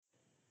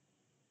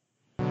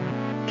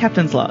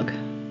Captain's log.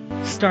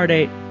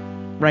 Stardate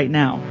right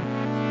now.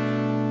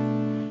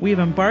 We have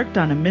embarked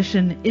on a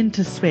mission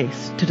into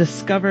space to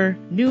discover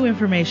new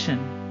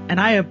information,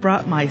 and I have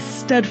brought my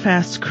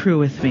steadfast crew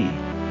with me.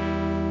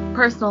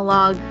 Personal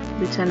log,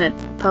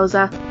 Lieutenant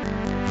Posa.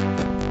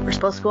 We're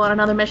supposed to go on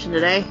another mission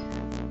today.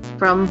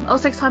 From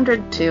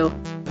 0600 to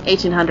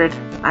 1800.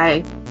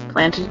 I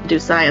plan to do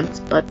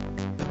science, but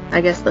I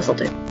guess this'll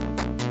do.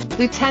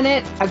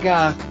 Lieutenant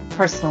Agug,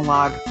 personal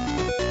log.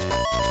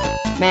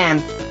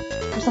 Man,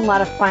 there's a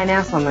lot of fine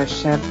ass on this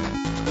ship.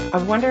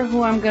 I wonder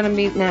who I'm gonna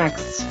meet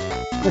next.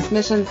 This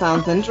mission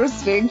sounds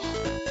interesting.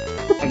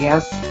 I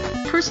guess.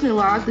 Personal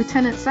log,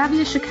 Lieutenant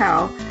Savia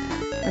Shakal.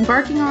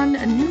 Embarking on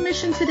a new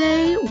mission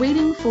today,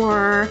 waiting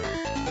for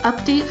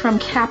update from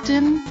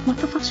Captain... What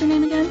the fuck's your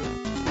name again?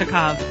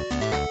 Takav.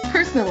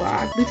 Personal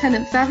log,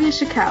 Lieutenant Savia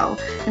Shakal.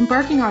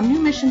 Embarking on new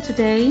mission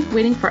today,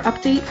 waiting for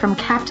update from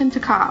Captain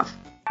Takav.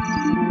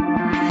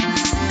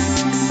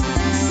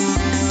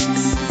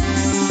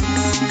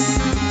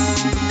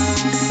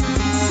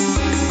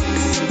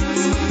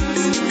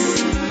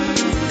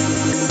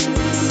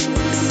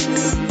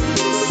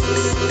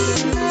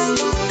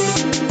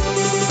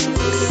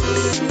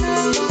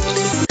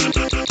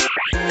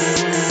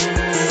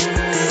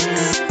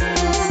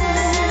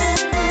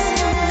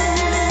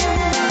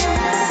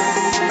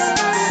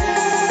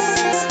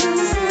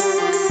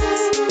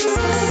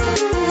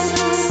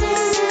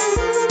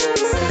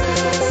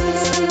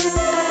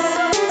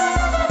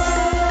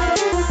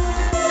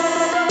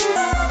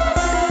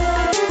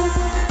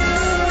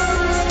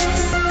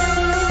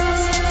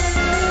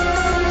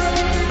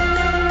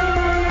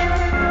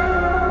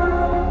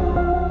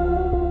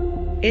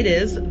 It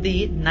is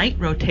the night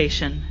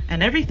rotation,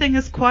 and everything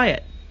is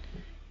quiet.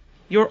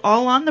 You're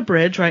all on the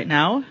bridge right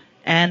now,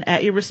 and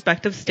at your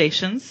respective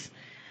stations,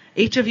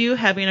 each of you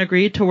having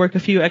agreed to work a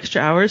few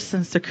extra hours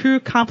since the crew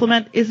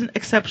complement isn't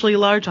exceptionally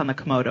large on the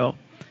Komodo.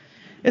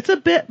 It's a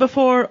bit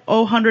before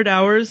 0000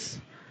 hours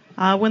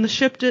when the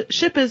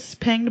ship is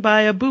pinged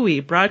by a buoy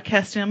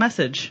broadcasting a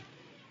message.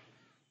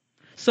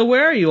 So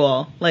where are you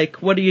all? Like,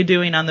 what are you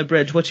doing on the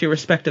bridge? What's your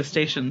respective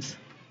stations?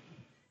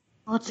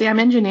 Let's see, I'm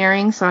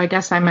engineering, so I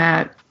guess I'm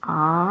at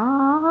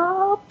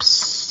ops.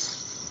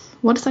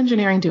 What does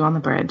engineering do on the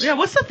bridge? Yeah,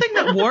 what's the thing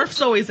that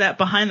Worf's always at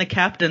behind the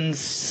captain's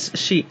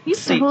seat?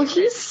 Well,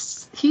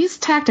 he's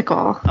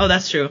tactical. Oh,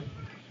 that's true.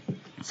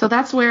 So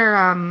that's where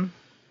I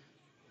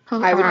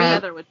would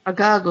be.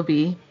 Agug would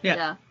be.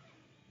 Yeah.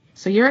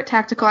 So you're at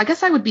tactical. I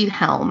guess I would be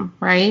helm,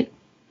 right?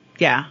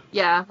 Yeah.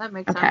 Yeah, that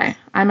makes sense. Okay,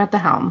 I'm at the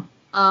helm.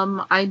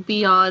 I'd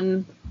be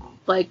on,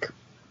 like,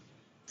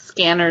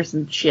 scanners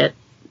and shit.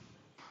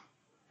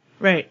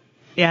 Right.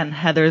 Yeah, and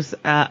Heather's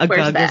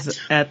Agug is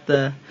at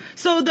the...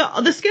 So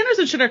the scanners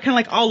and shit are kind of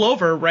like all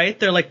over, right?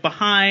 They're like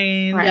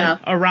behind,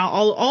 around,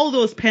 all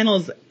those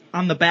panels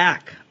on the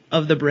back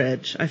of the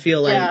bridge, I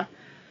feel like. Yeah.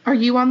 Are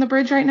you on the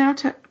bridge right now,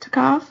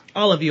 Takov?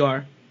 All of you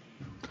are.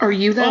 Are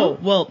you, though? Oh,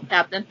 well...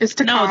 Captain? Is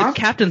Takov? No, the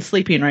captain's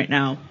sleeping right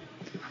now.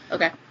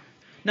 Okay.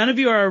 None of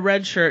you are a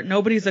red shirt.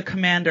 Nobody's a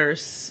commander.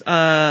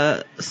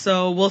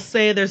 So we'll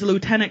say there's a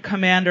lieutenant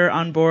commander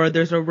on board.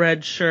 There's a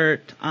red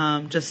shirt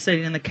just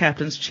sitting in the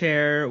captain's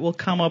chair. We'll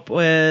come up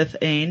with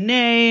a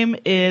name.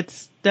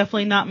 It's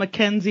definitely not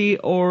Mackenzie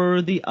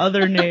or the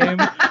other name.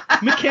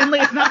 McKinley.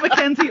 It's not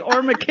Mackenzie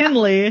or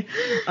McKinley. You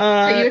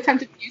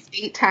attempted to use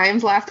 8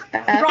 times last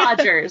episode.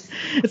 Rogers.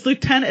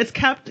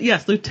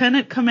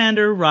 Lieutenant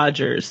Commander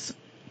Rogers.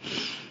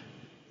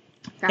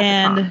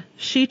 And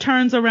she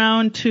turns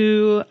around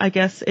to, I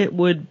guess it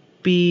would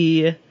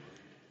be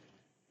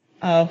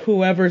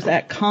whoever's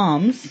at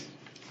comms.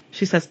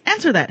 She says,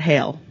 "Answer that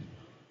hail."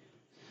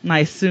 And I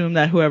assume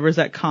that whoever's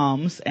at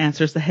comms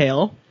answers the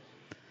hail.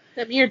 Is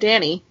that me or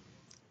Danny?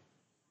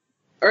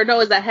 Or no,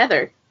 is that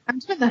Heather? I'm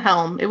doing the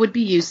helm. It would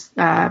be you,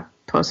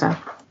 Posa.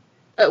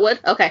 It would?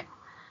 Okay.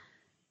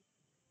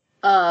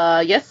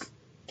 Yes,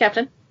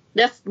 Captain.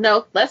 Yes,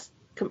 no, less.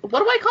 What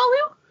do I call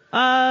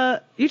you?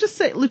 You just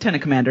say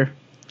Lieutenant Commander.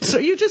 So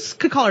you just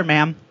could call her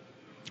ma'am.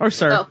 Or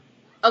sir. Oh,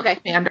 okay.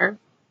 Commander.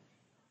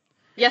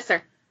 Yes,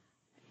 sir.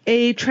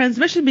 A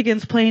transmission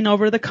begins playing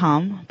over the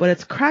comm, but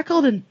it's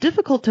crackled and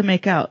difficult to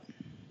make out.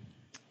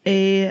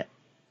 A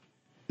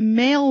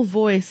male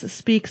voice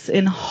speaks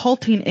in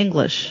halting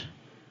English.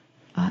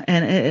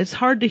 And it's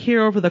hard to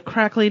hear over the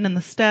crackling and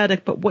the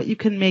static, but what you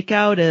can make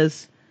out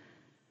is,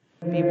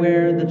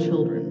 "Beware the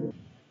children."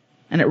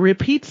 And it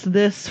repeats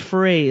this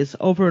phrase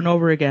over and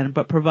over again,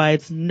 but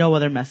provides no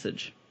other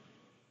message.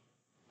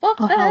 Fuck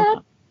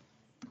that.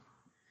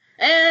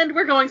 And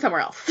we're going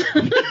somewhere else.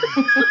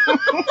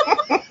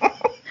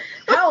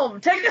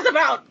 Helm, take us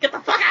about. Get the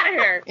fuck out of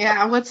here.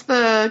 Yeah, what's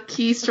the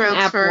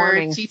keystrokes for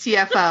warning.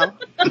 GTFO?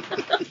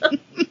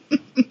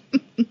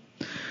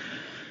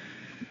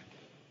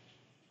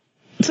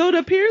 So it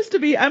appears to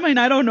be, I mean,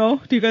 I don't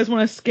know. Do you guys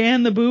want to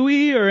scan the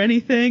buoy or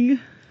anything?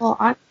 Well,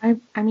 I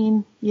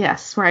mean,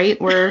 yes, right?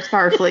 We're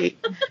Starfleet.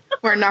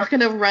 We're not going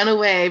to run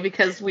away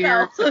because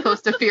we're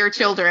supposed to fear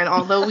children,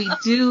 although we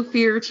do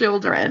fear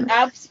children.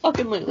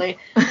 Absolutely.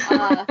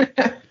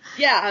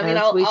 Yeah, I mean,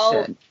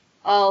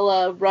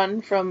 I'll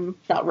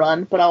not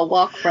run, but I'll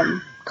walk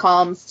from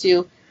comms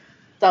to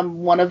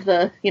one of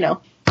the,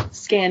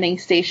 scanning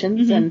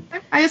stations. Mhm. And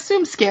I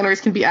assume scanners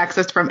can be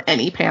accessed from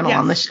any panel Yes.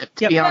 on the ship,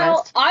 to Yep. be well,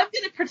 honest. I'm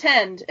going to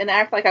pretend and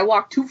act like I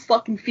walked 2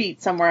 fucking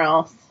feet somewhere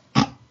else.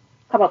 How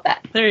about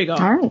that? There you go.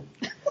 All right.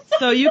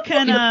 So you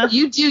can.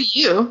 You do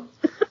you.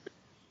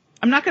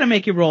 I'm not going to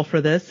make you roll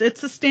for this.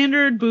 It's a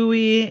standard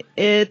buoy.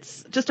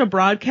 It's just a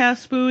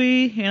broadcast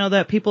buoy,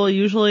 that people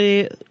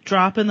usually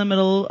drop in the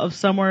middle of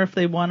somewhere if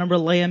they want to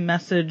relay a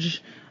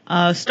message.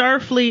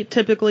 Starfleet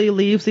typically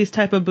leaves these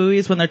type of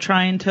buoys when they're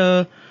trying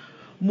to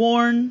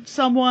warn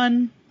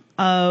someone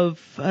of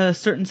a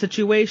certain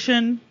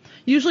situation.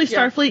 Usually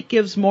Starfleet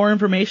gives more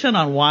information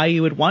on why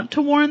you would want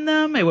to warn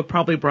them. It would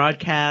probably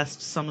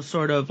broadcast some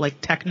sort of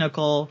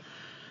technical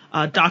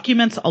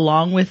documents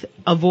along with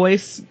a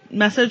voice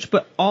message,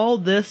 but all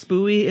this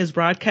buoy is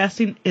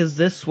broadcasting is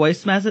this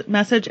voice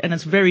message, and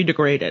it's very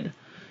degraded.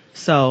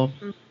 So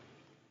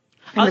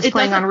And it's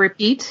playing on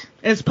repeat.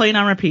 It's playing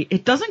on repeat.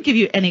 It doesn't give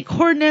you any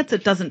coordinates.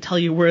 It doesn't tell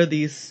you where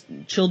these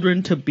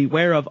children to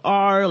beware of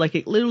are.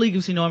 It literally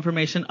gives you no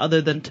information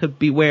other than to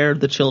beware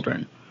the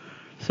children.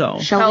 So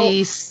Shall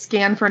we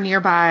scan for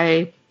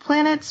nearby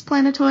planets,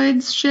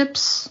 planetoids,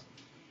 ships,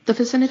 the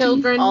vicinity?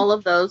 Children, all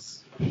of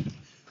those.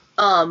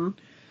 I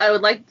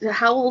would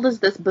how old is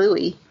this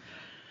buoy?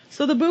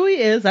 So the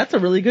buoy that's a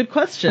really good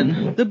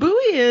question. The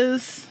buoy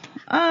is,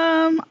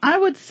 I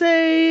would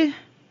say...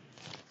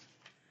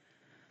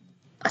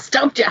 I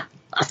stumped you,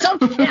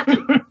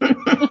 Captain.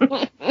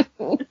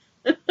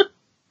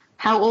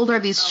 How old are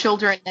these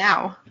children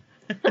now?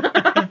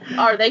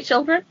 Are they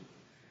children?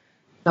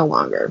 No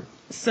longer.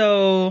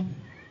 So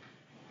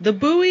the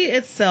buoy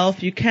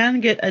itself, you can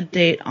get a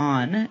date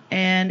on,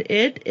 and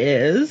it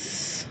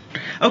is...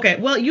 Okay,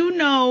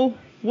 well,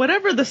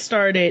 whatever the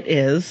star date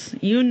is,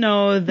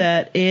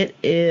 that it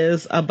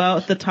is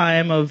about the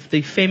time of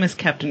the famous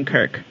Captain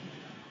Kirk.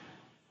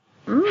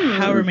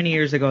 However many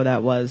years ago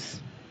that was.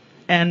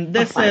 And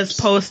this is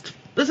post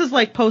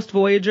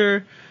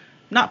Voyager.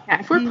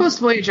 If we're post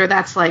Voyager,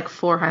 that's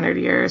 400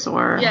 years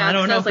or... Yeah, I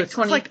don't know if it's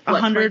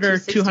 100 or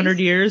 200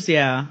 years,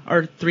 yeah.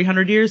 Or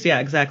 300 years, yeah,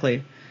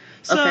 exactly.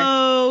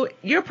 So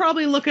you're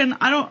probably looking,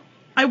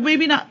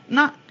 maybe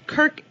not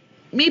Kirk,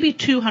 maybe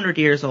 200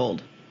 years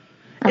old.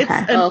 Okay. It's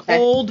an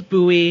old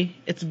buoy.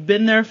 It's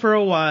been there for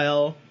a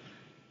while.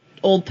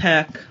 Old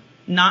tech,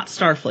 not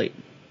Starfleet.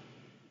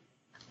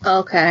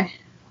 Okay.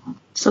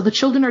 So the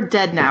children are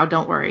dead now,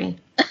 don't worry.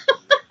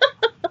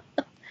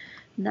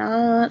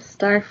 Not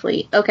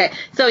Starfleet. Okay,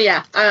 so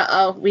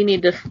we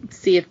need to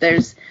see if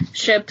there's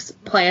ships,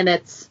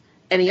 planets,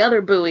 any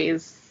other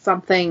buoys,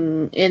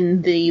 something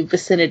in the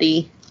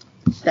vicinity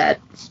that,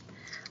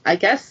 I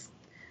guess...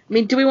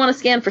 do we want to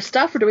scan for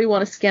stuff, or do we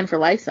want to scan for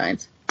life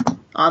signs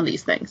on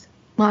these things?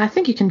 Well, I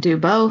think you can do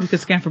both. You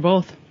could scan for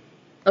both.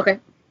 Okay.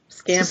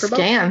 Scan for both.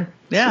 Scan.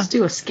 Yeah. Let's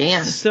do a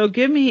scan. So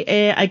give me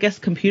a, I guess,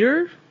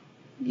 computer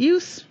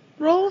use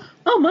roll?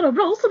 Oh, I'm gonna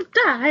roll some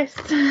dice.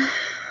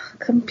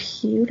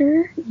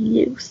 Computer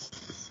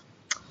use.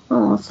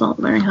 Oh, it's not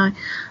very high.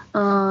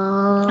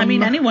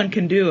 Anyone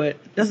can do it.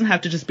 It doesn't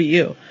have to just be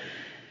you.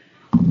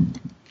 She's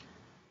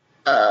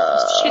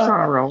on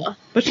a roll.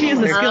 But she is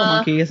a skill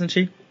monkey, isn't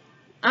she?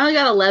 I only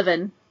got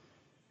 11.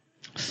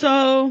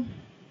 So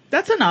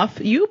that's enough.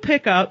 You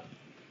pick up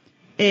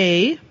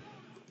it's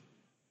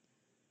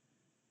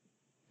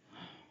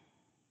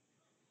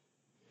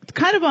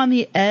kind of on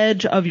the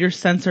edge of your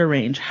sensor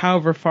range,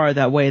 however far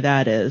that way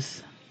that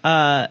is.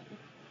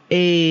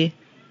 A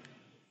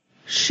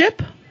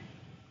ship.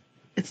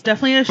 It's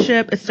definitely a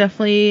ship. It's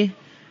definitely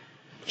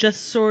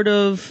just sort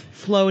of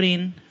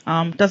floating.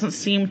 Doesn't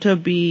seem to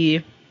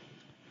be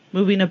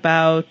moving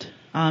about.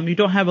 You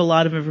don't have a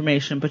lot of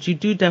information, but you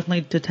do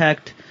definitely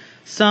detect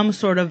some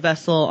sort of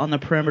vessel on the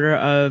perimeter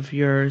of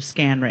your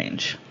scan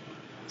range.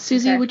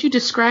 Susie, would you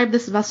describe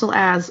this vessel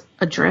as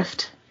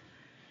adrift?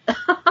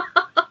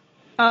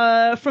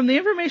 From the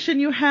information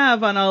you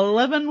have on an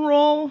 11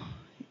 roll,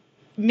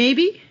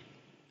 maybe?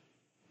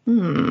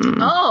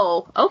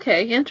 Oh,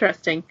 okay,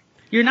 interesting.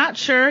 You're not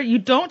sure. You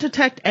don't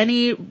detect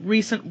any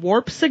recent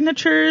warp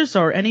signatures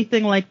or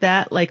anything like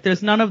that.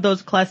 There's none of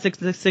those classic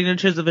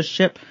signatures of a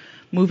ship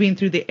moving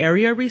through the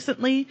area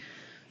recently.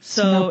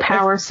 So no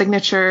power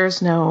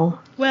signatures, no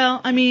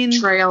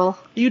trail.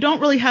 You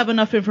don't really have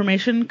enough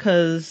information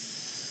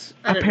because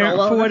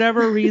apparently for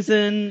whatever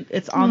reason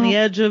it's on the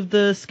edge of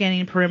the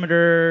scanning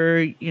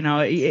perimeter. You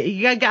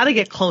got to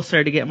get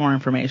closer to get more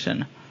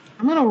information.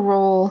 I'm going to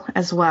roll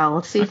as well.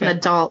 Let's see if an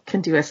adult can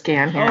do a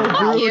scan here.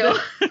 Oh, you.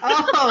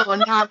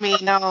 Oh, not me.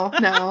 No.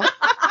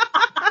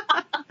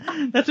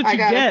 That's what you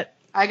get.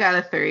 I got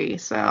a 3,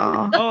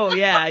 so. Oh,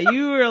 yeah.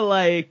 You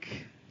were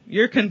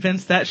you're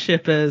convinced that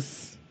ship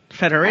is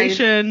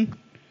Federation.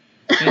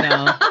 It's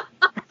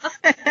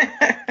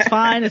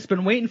fine. It's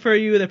been waiting for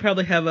you. They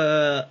probably have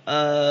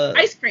a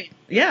ice cream.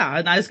 Yeah,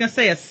 and I was going to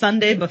say a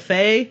Sunday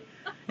buffet.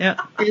 Yeah.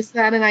 Is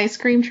that an ice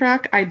cream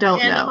truck? I don't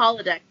know. And a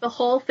holodeck. The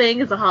whole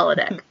thing is a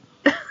holodeck.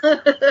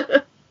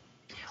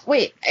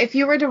 Wait, if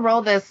you were to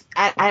roll this,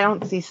 I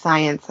don't see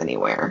science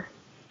anywhere.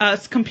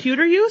 It's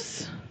computer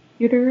use.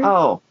 Computer.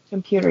 Oh,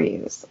 computer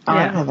use. Oh,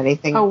 I don't have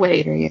anything. Oh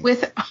wait, computer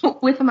use.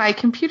 with my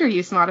computer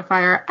use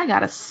modifier, I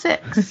got a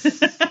 6.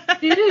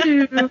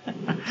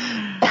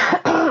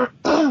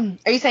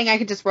 Are you saying I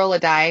could just roll a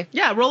die?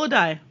 Yeah, roll a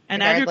die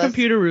and add your Regardless?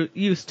 computer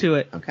use to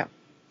it. Okay.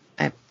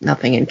 I have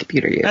nothing in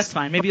computer use. That's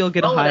fine. Maybe you'll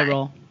get a Roll a high die.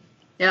 roll.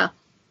 Yeah.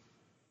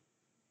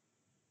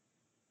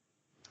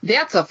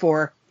 That's a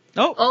 4.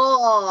 Oh,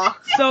 Oh.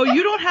 so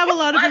you don't have a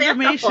lot of Why that's a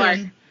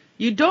information.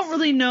 You don't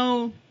really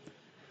know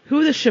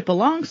who the ship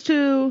belongs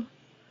to.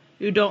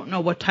 You don't know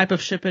what type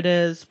of ship it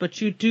is,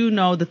 but you do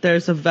know that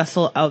there's a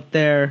vessel out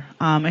there.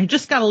 And you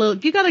just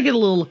got you got to get a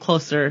little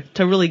closer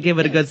to really give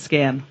it a good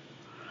scan.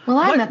 Well,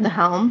 I'm What- at the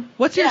helm.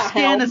 What's your Yeah,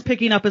 scan helm. is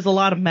picking up is a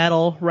lot of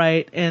metal,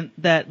 right? And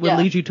that would Yeah.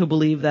 lead you to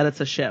believe that it's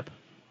a ship.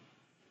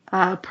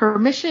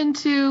 Permission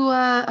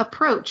to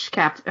approach,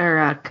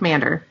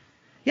 Commander.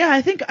 Yeah,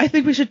 I think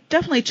we should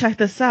definitely check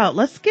this out.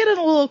 Let's get in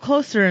a little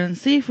closer and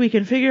see if we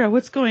can figure out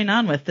what's going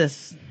on with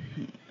this.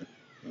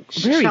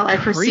 Very Shall I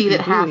proceed at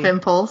creepy half buoy.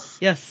 impulse?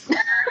 Yes.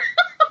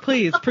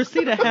 Please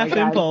proceed at half God.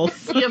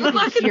 impulse. You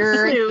fucking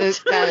Hear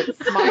suit. that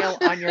smile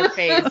on your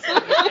face. when you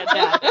said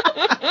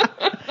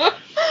that.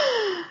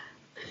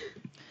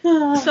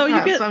 So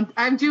you get So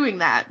I'm doing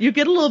that. you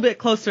get a little bit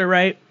closer,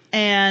 right?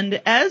 And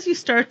as you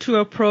start to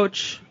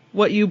approach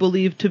what you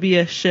believe to be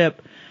a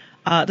ship,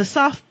 the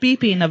soft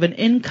beeping of an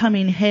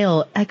incoming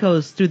hail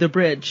echoes through the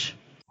bridge.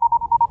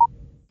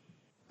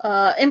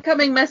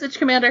 Incoming message,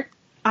 Commander.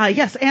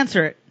 Yes,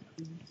 answer it.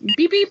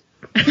 Beep beep.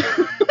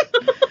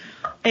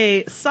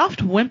 A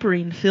soft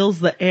whimpering fills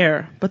the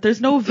air, but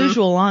there's no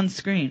visual on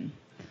screen.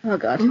 Oh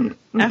god.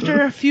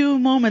 After a few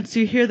moments,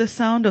 you hear the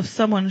sound of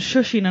someone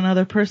shushing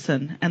another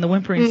person, and the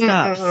whimpering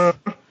stops.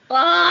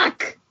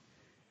 Fuck.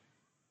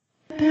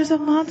 There's a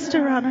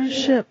monster on our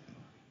ship.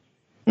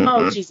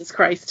 Oh Jesus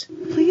Christ.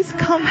 Please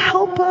come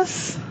help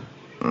us.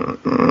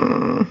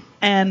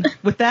 And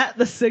with that,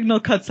 the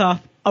signal cuts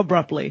off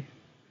abruptly.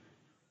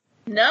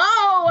 No,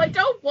 I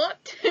don't want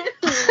to.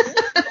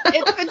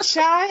 It's a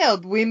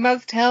child. We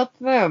must help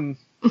them.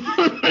 What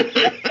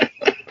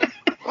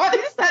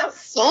is that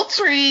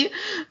sultry?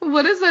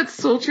 What is that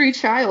sultry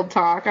child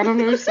talk? I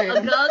don't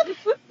understand.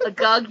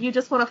 Agug, you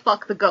just want to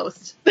fuck the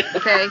ghost,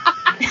 okay?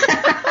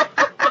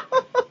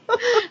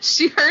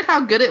 She heard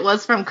how good it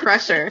was from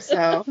Crusher,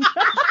 so.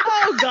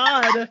 Oh,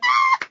 God.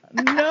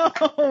 No,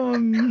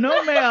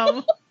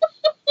 ma'am.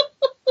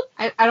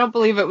 I don't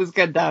believe it was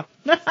good enough.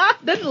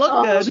 Didn't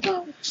look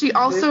good. She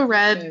also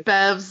read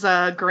Bev's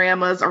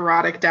grandma's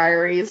erotic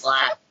diaries.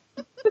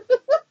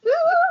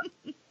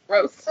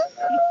 Gross.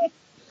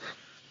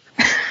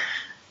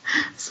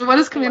 So what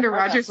does Commander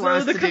Rogers want So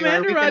us the to do? Are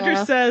Commander we gonna-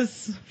 Rogers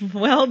says,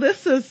 well,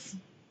 this is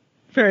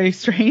very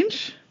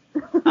strange.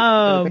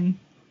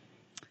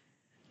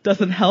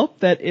 Doesn't help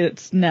that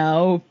it's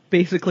now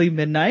basically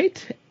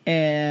midnight,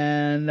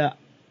 and,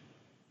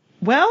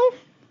 well,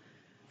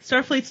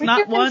 Starfleet's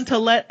not one to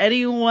let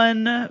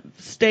anyone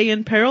stay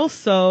in peril,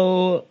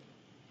 so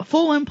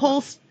full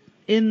impulse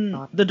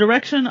in the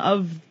direction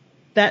of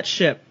that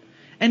ship.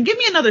 And give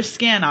me another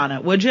scan on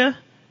it, would you?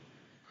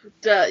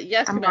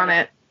 Yes, I'm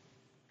Commander.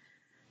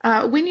 on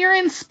it. When you're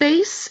in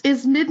space,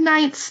 is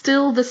midnight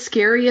still the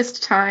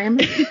scariest time?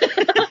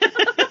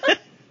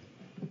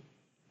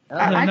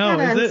 I don't know,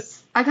 is it?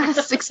 I got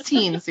a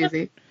 16,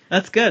 Susie.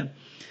 That's good.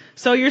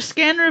 So your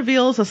scan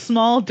reveals a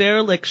small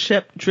derelict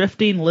ship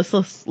drifting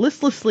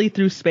listlessly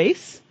through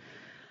space.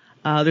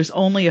 There's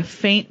only a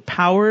faint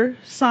power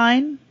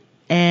sign,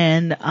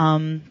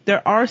 and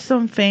there are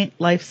some faint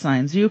life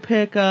signs. You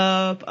pick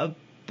up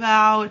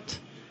about,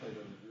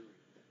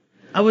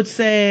 I would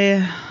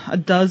say, a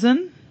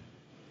dozen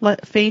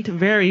faint,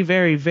 very,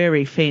 very,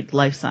 very faint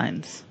life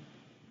signs.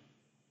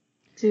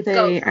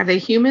 Are they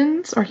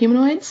humans or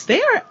humanoids?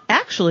 They are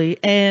actually,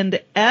 and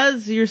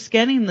as you're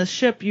scanning the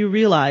ship, you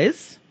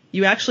realize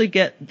you actually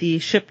get the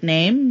ship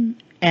name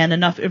and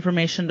enough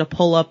information to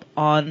pull up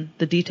on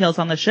the details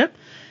on the ship.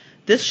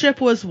 This ship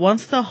was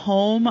once the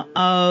home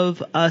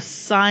of a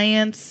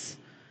science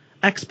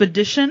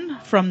expedition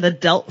from the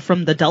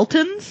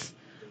Deltans.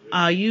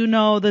 You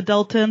know the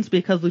Deltans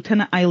because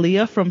Lieutenant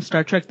Ilea from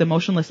Star Trek The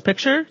Motionless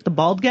Picture, the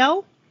bald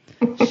gal,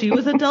 she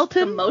was a The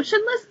Deltan.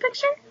 motionless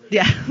picture?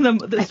 Yeah,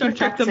 the Star think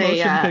Trek The that's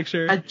Motion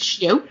Picture. A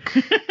joke?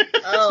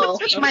 Oh,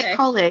 You might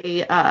call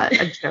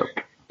a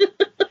joke.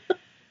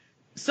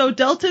 So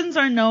Deltans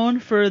are known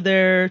for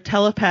their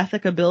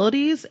telepathic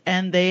abilities,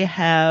 and they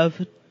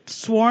have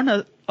sworn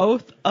an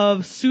oath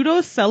of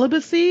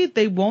pseudo-celibacy.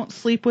 They won't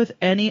sleep with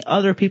any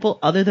other people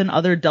other than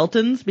other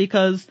Deltans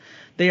because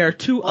they are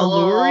too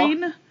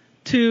alluring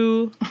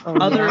to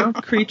other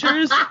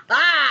creatures,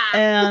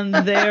 and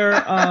they're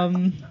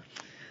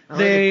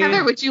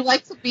Heather, would you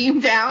like to beam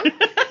down?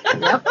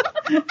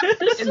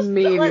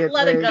 Immediately.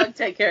 Let Agug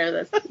take care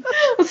of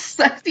this.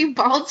 Sexy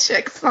bald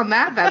chicks on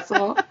that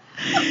vessel.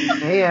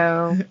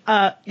 Heyo.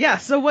 Yeah,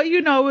 so what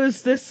you know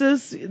is this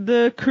is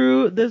the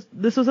crew,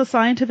 this was a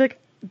scientific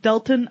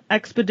Deltan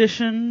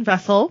expedition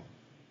vessel.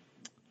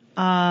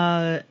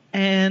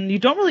 And you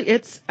don't really,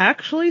 it's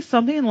actually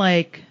something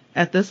like,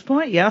 at this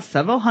point,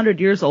 several hundred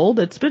years old.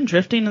 It's been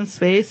drifting in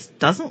space.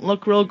 Doesn't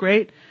look real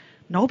great.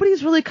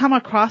 Nobody's really come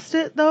across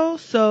it, though,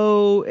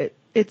 so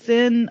it's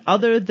in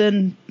other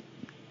than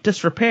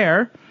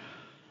disrepair.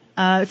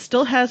 It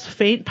still has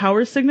faint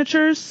power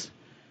signatures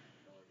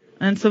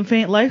and some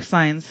faint life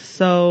signs,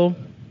 so...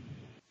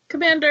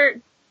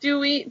 Commander, do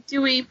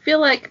we feel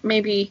like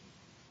maybe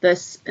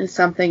this is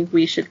something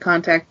we should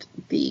contact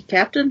the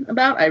captain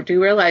about? I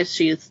do realize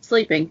she is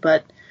sleeping,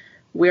 but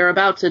we're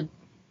about to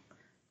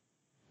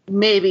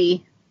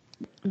maybe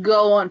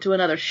go on to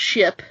another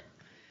ship.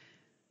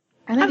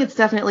 I think it's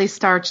definitely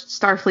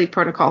Starfleet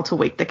protocol to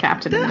wake the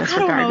captain in this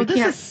regard.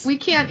 We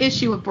can't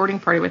issue a boarding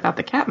party without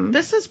the captain.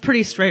 This is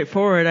pretty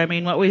straightforward. I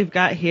mean, what we've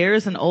got here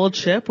is an old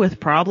ship with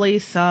probably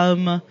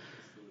some...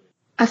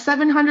 A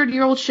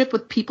 700-year-old ship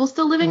with people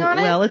still living on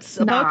it? Well, it's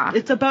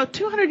about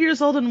 200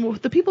 years old, and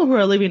the people who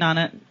are living on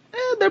it,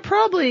 they're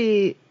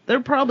probably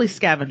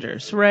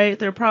scavengers, right?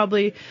 They're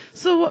probably...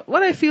 So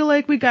what I feel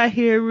like we got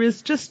here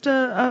is just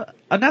an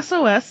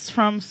SOS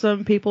from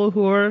some people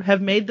who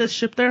have made this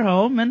ship their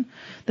home, and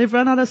they've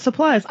run out of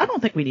supplies. I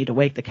don't think we need to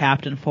wake the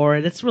captain for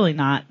it. It's really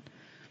not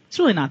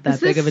that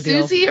big of a deal.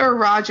 Is this Susie or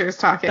Rogers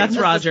talking? That's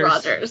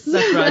Rogers.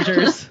 That's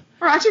Rogers.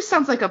 Rogers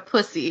sounds like a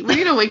pussy. We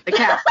need to wake the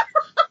captain.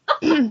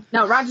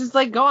 No, Roger's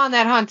like, go on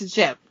that haunted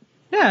ship.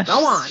 Yeah,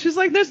 go on. She's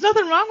like, there's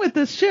nothing wrong with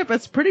this ship.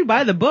 It's pretty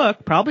by the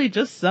book. Probably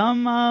just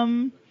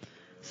some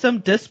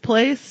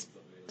displaced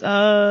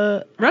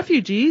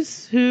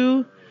refugees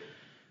who,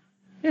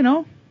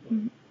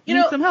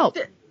 need some help.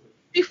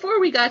 Before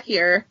we got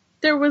here,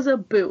 there was a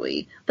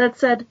buoy that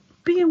said,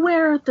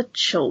 "Beware the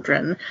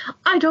children."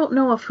 I don't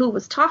know if who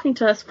was talking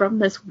to us from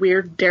this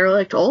weird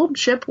derelict old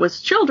ship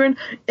was children.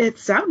 It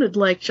sounded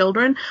like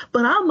children,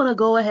 but I'm gonna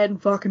go ahead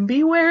and fucking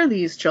beware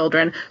these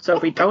children. So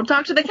if we don't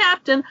talk to the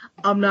captain,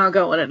 I'm not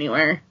going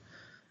anywhere.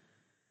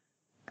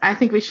 I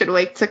think we should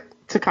wake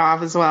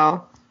Takov as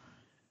well.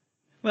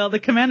 Well, the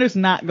commander's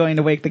not going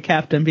to wake the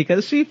captain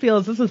because she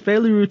feels this is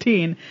fairly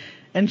routine.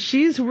 And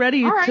she's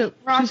ready to... All right, to...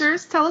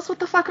 Rogers, tell us what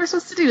the fuck we're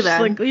supposed to do then.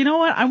 She's like, you know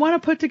what? I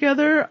want to put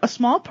together a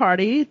small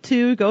party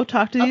to go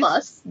talk to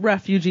these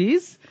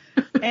refugees.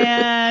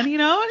 And,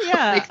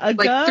 like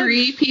Gug,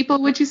 3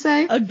 people, would you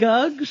say? A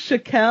Gug,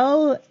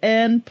 Shakel,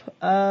 and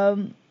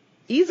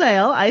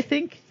Izael. I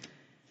think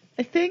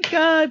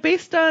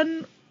based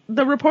on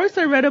the reports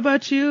I read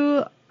about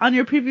you on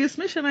your previous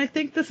mission, I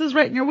think this is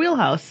right in your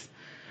wheelhouse.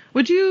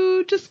 Would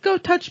you just go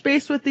touch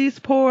base with these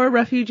poor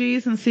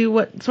refugees and see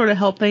what sort of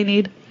help they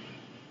need?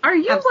 Are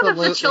you one of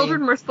the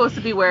children we're supposed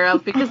to beware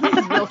of? Because this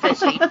is real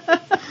fishy.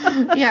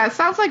 Yeah, it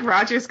sounds like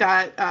Rogers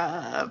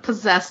got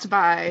possessed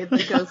by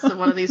the ghost of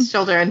one of these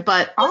children,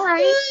 but all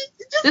right.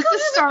 This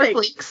is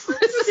Starfleet.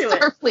 This is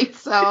Starfleet,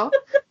 so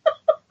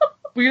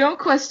we don't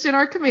question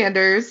our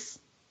commanders,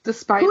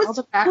 despite all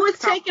the facts. Who is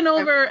taking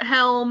over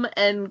helm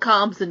and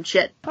comms and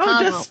shit?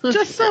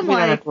 Just some, we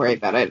don't have to worry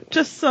about it.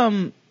 Just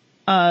some,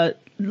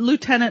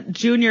 lieutenant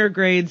junior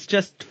grades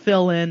just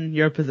fill in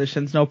your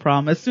positions, no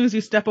problem. As soon as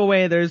you step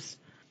away, there's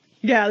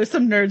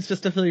some nerds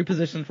just to fill your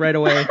positions right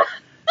away.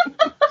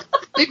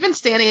 We've been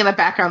standing in the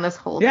background this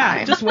whole time.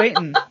 Yeah, just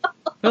waiting.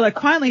 We're like,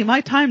 finally,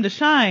 my time to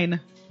shine.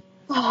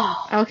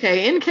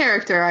 Okay, in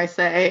character, I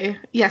say,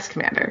 yes,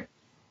 Commander.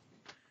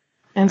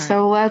 And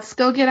so let's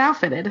go get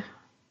outfitted.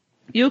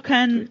 You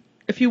can,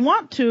 if you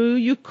want to,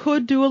 you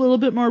could do a little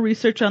bit more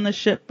research on the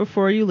ship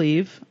before you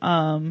leave.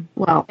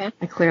 Well, I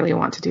clearly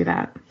want to do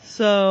that.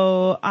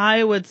 So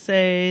I would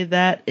say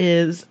that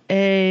is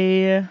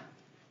a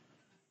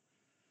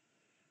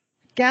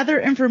gather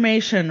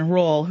information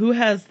roll. Who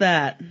has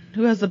that?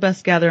 Who has the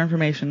best gather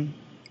information?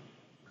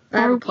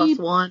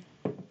 +1.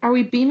 Are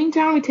we beaming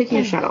down or are we taking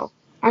a shuttle?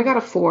 I got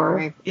a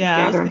 4.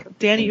 Yeah,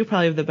 Danny, you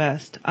probably have the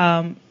best.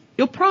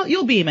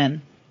 You'll beam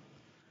in.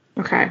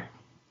 Okay.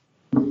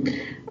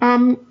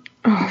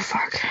 Oh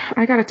fuck.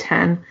 I got a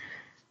 10.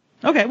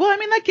 Okay, well, I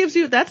mean,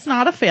 that's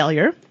not a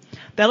failure.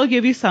 That'll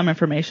give you some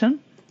information.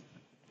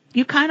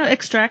 You kind of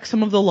extract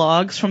some of the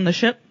logs from the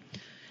ship,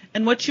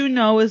 and what you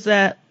know is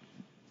that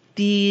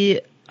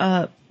the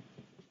the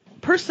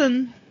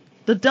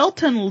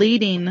Deltan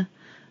leading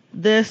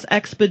this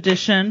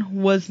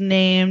expedition was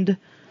named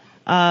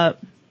Tav.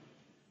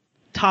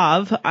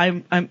 Takov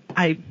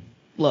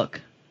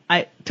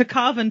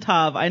and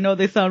Tav. I know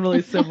they sound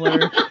really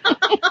similar.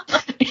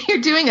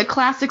 You're doing a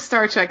classic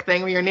Star Trek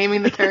thing where you're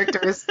naming the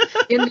characters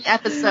in the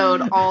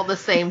episode all the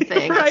same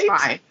thing. Right?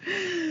 That's fine.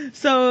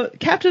 So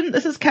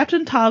this is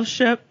Captain Tav's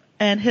ship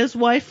and his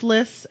wife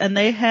Liz, and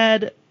they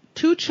had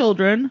 2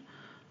 children,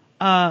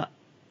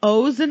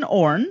 Oz and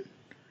Orn,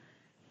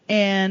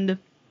 and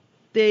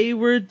they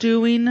were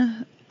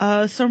doing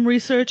some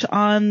research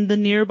on the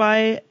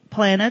nearby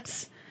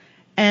planets,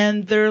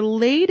 and their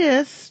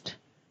latest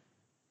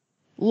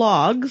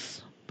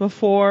logs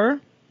before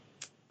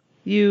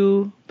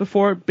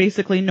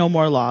basically no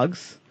more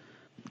logs.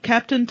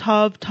 Captain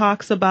Tav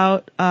talks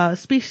about a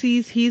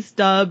species he's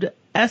dubbed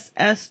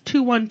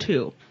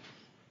SS-212.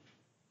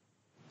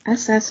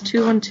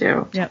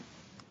 SS-212. Yep.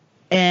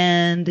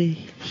 And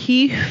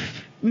he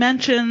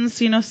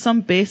mentions,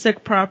 some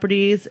basic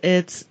properties.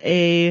 It's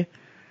a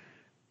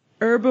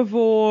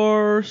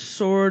herbivore,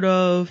 sort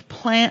of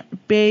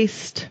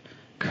plant-based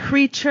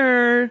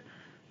creature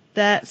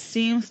that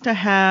seems to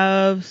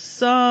have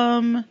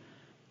some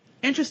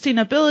interesting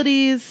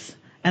abilities,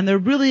 and they're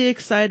really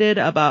excited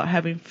about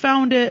having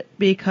found it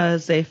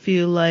because they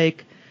feel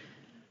like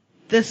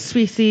this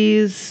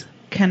species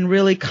can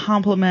really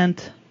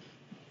complement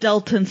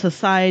Deltan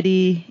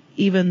society,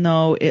 even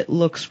though it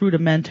looks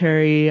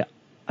rudimentary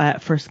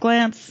at first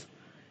glance.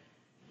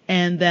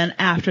 And then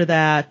after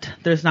that,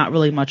 there's not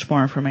really much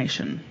more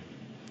information.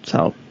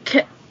 So,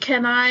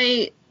 can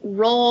I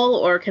roll,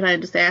 or can I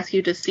just ask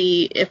you to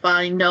see if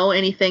I know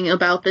anything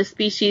about this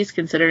species,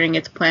 considering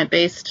it's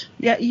plant-based?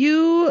 Yeah,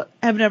 you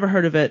have never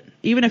heard of it.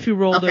 Even if you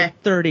rolled a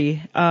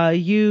 30,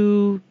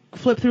 you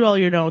flip through all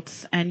your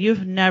notes, and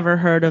you've never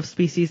heard of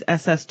species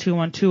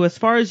SS212. As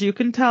far as you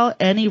can tell,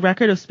 any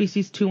record of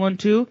species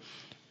 212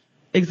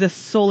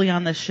 exists solely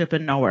on this ship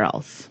and nowhere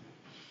else.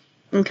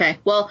 Okay,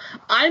 well,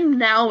 I'm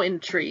now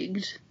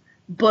intrigued,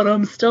 but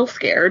I'm still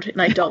scared,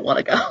 and I don't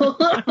want to go.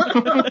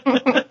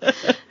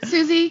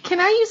 Susie,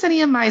 can I use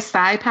any of my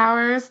psi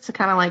powers to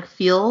kind of like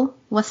feel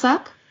what's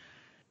up?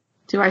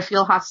 Do I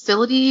feel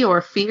hostility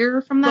or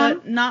fear from them?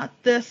 But not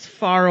this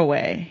far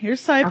away. Your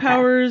psi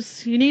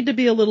powers, you need to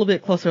be a little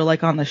bit closer,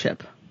 like on the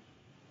ship.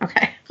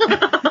 Okay.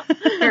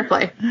 Fair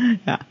play.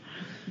 Yeah.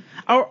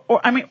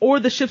 Or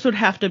the ships would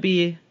have to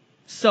be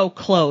so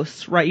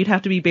close, right? You'd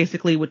have to be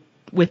basically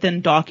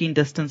within docking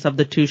distance of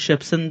the two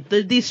ships, and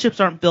these ships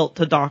aren't built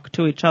to dock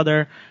to each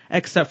other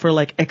except for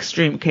like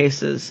extreme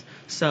cases.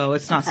 So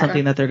it's not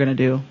something that they're going to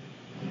do.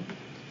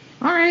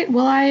 All right.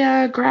 Well,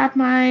 I grab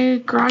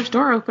my garage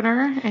door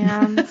opener,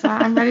 and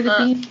I'm ready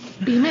to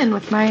beam in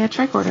with my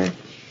tricorder.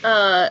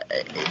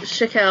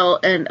 Shakel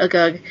and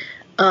Agug,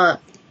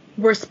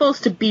 we're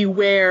supposed to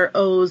beware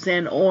Oz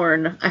and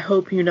Orn. I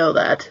hope you know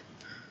that.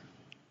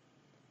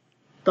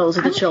 Those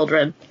are the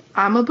children.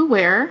 I'm a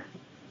beware.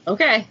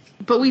 Okay.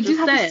 But we do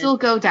have to still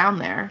go down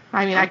there.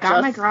 I mean, I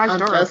got my garage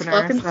door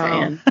opener,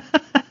 so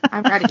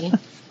I'm ready.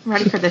 I'm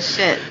ready for this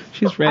shit.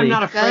 She's ready. I'm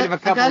not afraid of a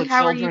couple of children.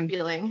 How are you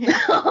feeling?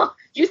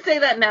 You say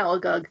that now,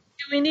 Agug.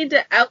 Do we need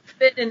to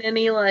outfit in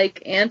any,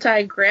 like,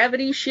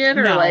 anti-gravity shit?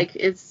 Or,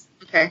 it's...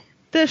 Okay.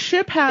 The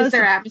ship has... Is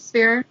there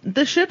atmosphere?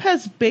 The ship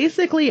has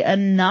basically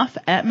enough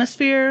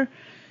atmosphere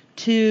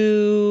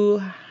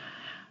to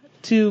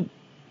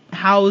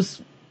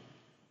house,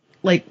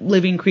 like,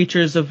 living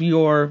creatures of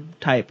your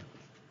type.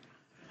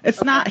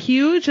 It's not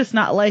huge. It's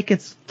not like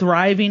it's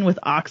thriving with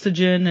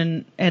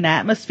oxygen and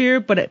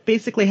atmosphere, but it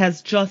basically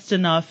has just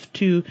enough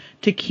to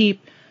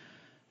keep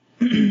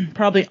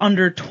probably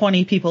under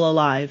 20 people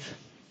alive.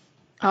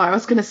 Oh, I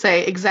was going to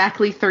say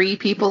exactly 3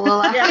 people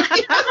alive.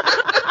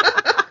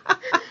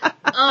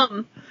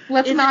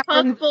 Let's not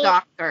bring the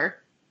doctor.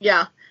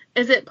 Yeah.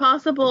 Is it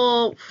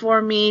possible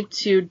for me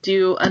to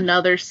do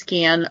another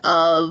scan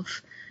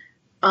of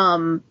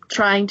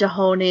trying to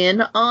hone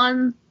in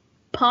on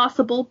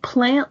possible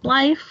plant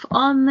life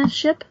on this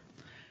ship?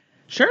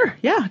 Sure,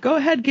 yeah. Go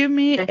ahead, give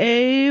me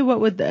a,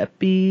 what would that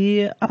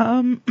be?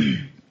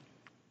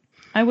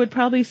 I would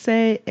probably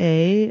say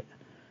a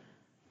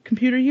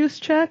computer use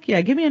check. Yeah,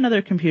 give me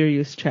another computer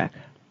use check.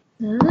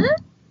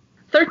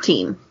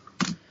 13.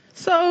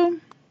 So,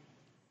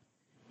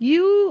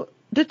 you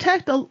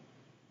detect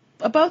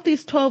about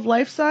these 12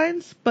 life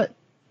signs, but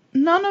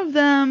none of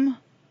them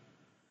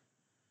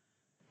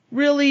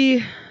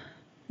really...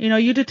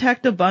 you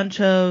detect a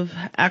bunch of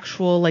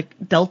actual, like,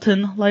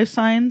 Deltan life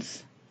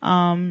signs.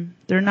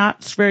 They're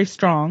not very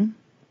strong,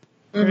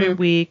 very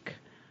weak.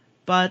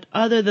 But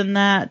other than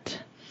that,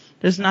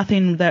 there's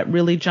nothing that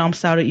really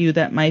jumps out at you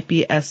that might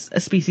be a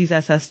species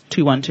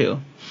SS212.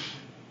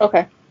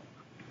 Okay.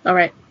 All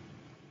right.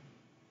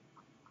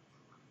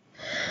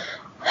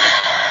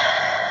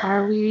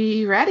 Are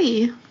we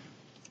ready?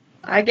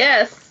 I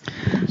guess.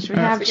 Should we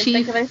have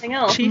Chief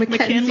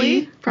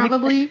McKinley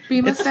probably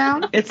beam us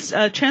down? It's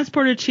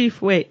Transporter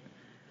Chief. Wait,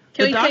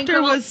 the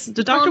doctor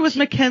was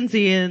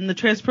Mackenzie, and the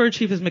Transporter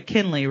Chief is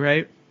McKinley,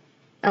 right?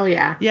 Oh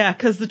yeah. Yeah,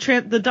 because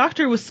the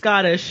doctor was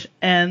Scottish,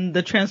 and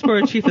the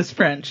Transporter Chief is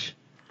French.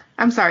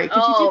 I'm sorry.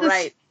 Could you do this?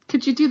 Right.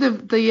 Could you do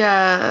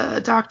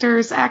the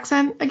doctor's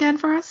accent again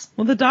for us?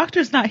 Well, the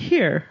doctor's not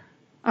here.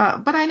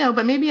 But I know.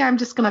 But maybe I'm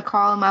just gonna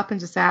call him up and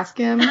just ask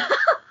him,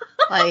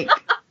 like.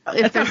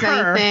 If there's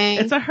anything.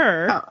 It's a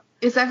her. Oh,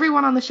 is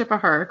everyone on the ship a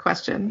her?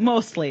 Question.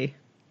 Mostly.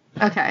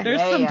 Okay. There's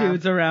some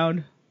dudes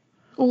around.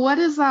 What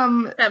is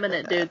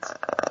feminine dudes?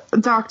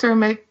 Dr.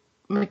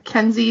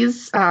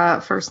 Mackenzie's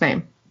first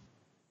name?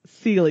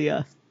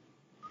 Celia.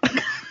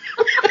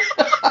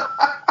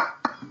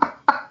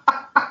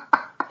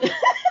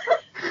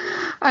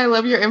 I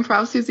love your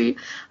improv, Susie.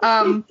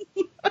 I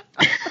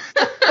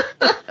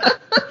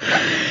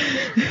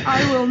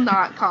will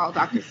not call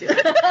Dr.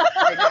 Celia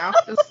right now.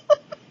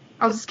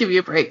 I'll just give you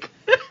a break.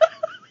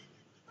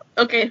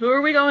 Okay, who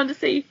are we going to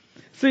see?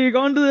 So you're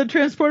going to the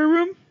transporter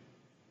room?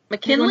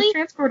 McKinley?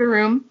 Transporter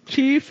room.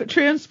 Chief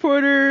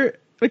Transporter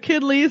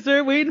McKinley is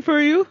there waiting for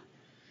you?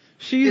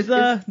 She's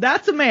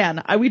that's a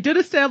man. We did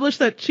establish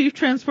that Chief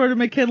Transporter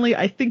McKinley,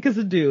 I think, is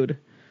a dude.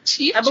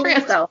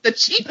 The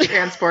chief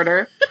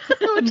transporter.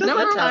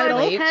 Number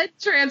one head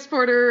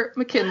transporter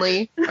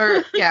McKinley.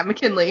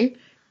 McKinley.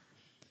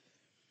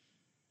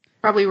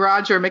 Probably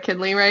Roger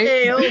McKinley, right?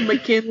 Hey,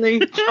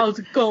 McKinley. How's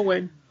it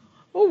going?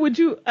 Oh,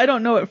 I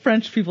don't know what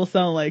French people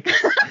sound like.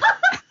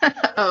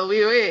 Oh,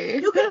 oui.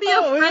 You could be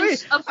a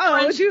French descent.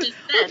 Would you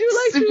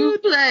like to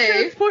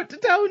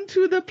transport down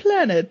to the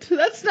planet?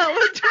 That's not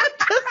what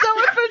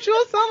French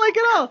people sound like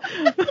at all.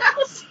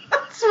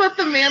 That's what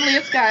the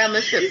manliest guy on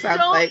the ship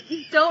sounds like.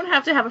 You don't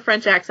have to have a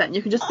French accent.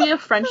 You can just be a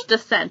French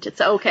descent.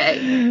 It's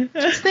okay.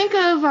 Just think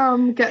of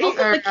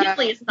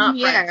McKinley is not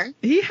French.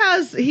 He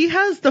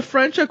has the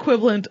French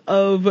equivalent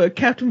of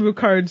Captain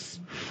Picard's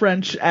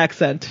French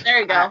accent. There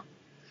you go.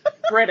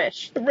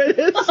 British. From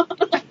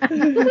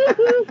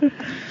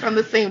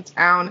the same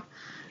town.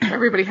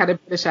 Everybody had a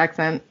British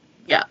accent.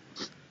 Yeah.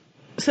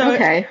 So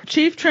okay.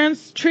 Chief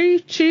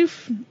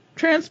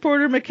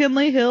Transporter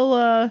McKinley, he'll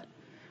and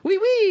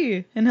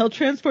he'll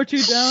transport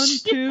you down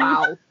to.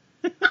 Wow.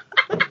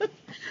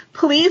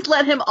 Please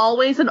let him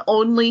always and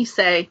only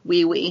say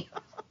wee.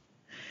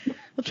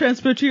 He'll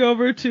transport you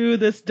over to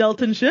this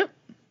Delton ship,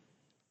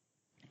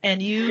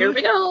 and you. Here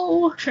we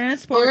go.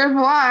 Transport. Au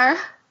revoir.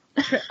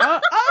 Au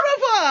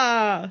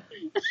revoir.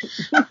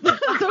 That's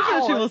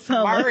what she will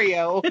sound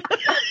Mario. Like.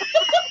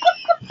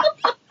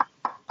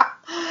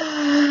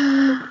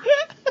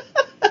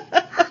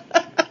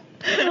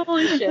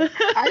 Holy shit.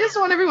 I just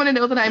want everyone to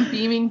know that I'm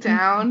beaming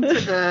down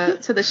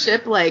to the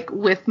ship, like,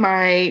 with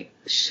my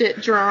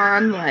shit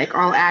drawn, like,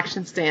 all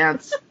action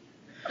stance.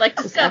 Like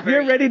Discovery.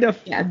 You're ready to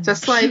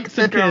just like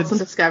the girls in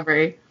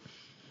Discovery.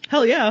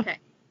 Hell yeah. Okay.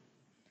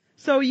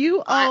 So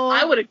you all...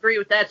 I would agree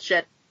with that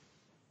shit.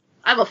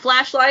 I have a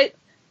flashlight.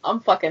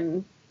 I'm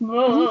fucking...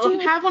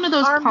 Don't you have one of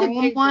those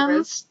palm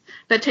ones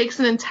that takes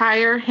an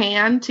entire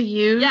hand to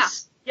use?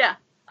 Yeah.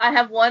 I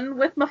have one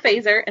with my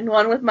phaser and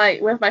one with my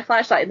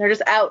flashlight, and they're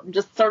just out and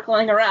just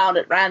circling around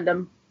at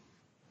random.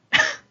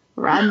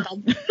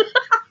 Random.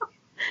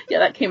 Yeah,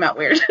 that came out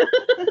weird.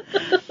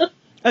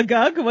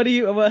 Agug,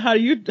 how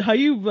you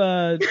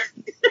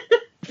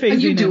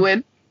phasing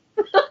doing?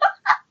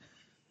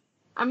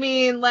 I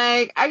mean,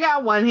 like, I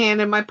got one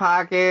hand in my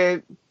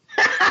pocket.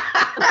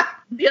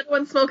 The other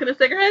one smoking a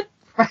cigarette?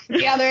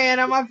 The other hand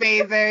on my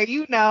phaser,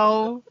 you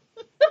know.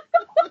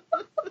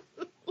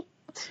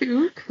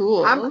 Too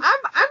cool. I'm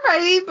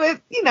ready,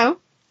 but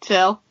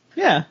chill.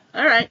 Yeah.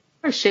 All right.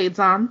 Our shades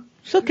on.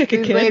 She'll kick a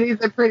These kid.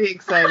 ladies are pretty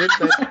excited,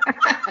 but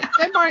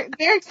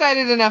they're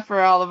excited enough for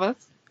all of us.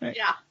 Right.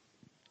 Yeah.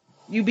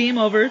 You beam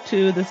over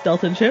to this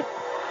Delton ship,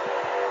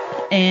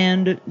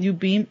 and you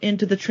beam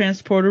into the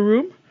transporter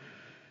room,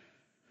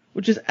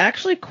 which is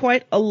actually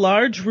quite a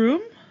large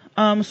room,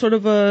 sort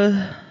of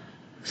a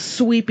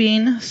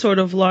sweeping sort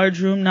of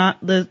large room, not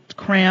the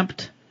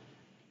cramped.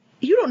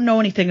 You don't know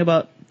anything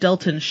about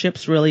Delton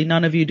ships, really.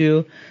 None of you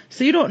do.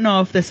 So you don't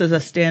know if this is a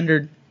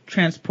standard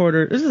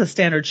transporter. This is a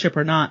standard ship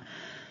or not.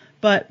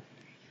 But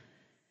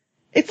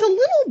it's a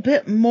little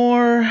bit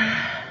more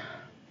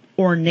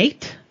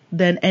ornate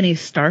than any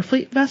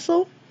Starfleet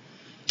vessel.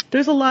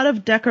 There's a lot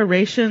of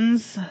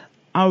decorations,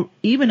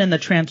 even in the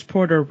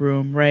transporter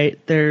room, right?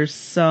 There's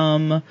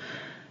some,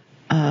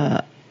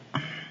 I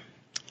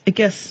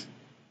guess,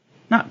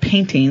 not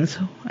paintings,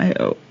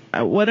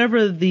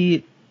 whatever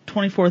the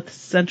 24th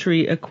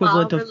century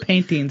equivalent of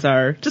paintings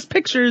are. Just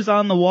pictures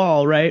on the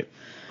wall, right?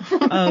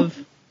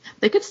 Of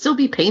they could still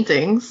be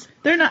paintings.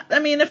 They're not. I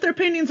mean, if they're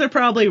paintings, they're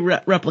probably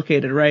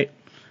replicated, right?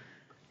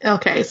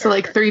 Okay, so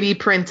like 3D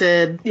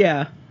printed.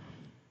 Yeah.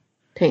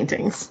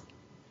 Paintings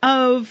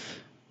of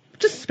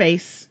just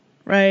space,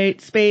 right?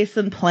 Space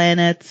and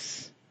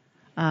planets,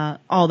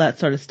 all that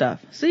sort of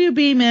stuff. So you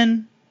beam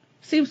in.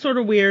 Seems sort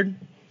of weird,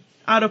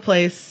 out of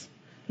place,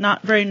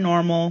 not very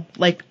normal,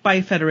 like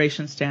by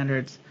Federation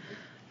standards.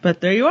 But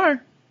there you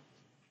are.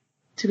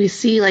 Do we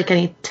see like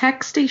any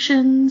tech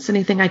stations?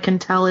 Anything I can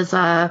tell is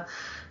a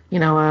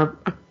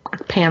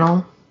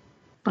panel,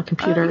 a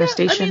computer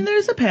station? I mean,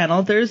 there's a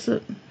panel. There's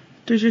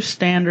your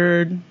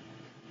standard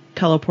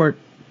teleport,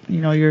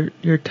 your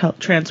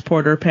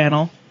transporter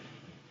panel.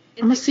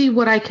 I'm gonna see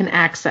what I can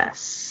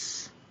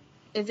access.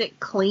 Is it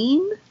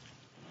clean?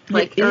 Or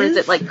is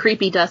it like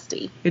creepy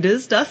dusty? It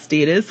is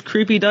dusty. It is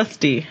creepy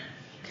dusty.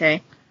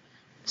 Okay.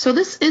 So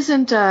this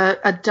isn't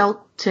a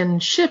Delton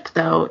ship,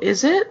 though,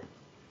 is it?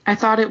 I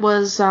thought it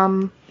was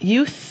that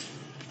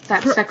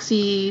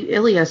sexy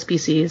Ilia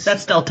species.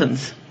 That's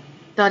Deltons.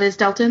 That is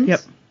Deltons?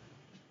 Yep.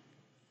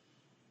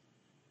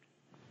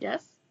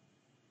 Yes?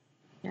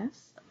 Yes?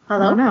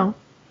 Hello? Oh, no.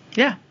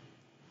 Yeah.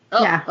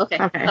 Oh, yeah. Okay.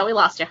 Okay. Thought we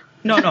lost you.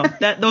 No.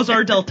 Those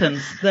are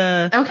Deltons.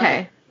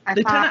 Okay.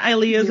 Lieutenant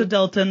Ilia is a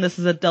Delton. This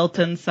is a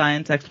Delton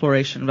science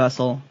exploration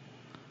vessel.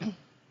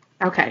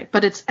 Okay,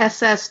 but it's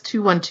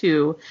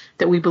SS-212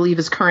 that we believe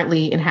is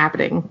currently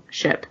inhabiting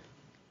ship.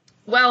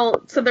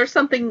 Well, so there's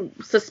something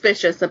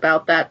suspicious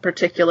about that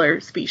particular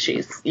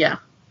species. Yeah.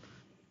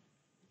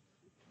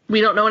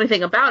 We don't know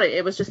anything about it.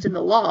 It was just in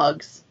the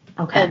logs.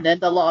 Okay. And then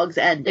the logs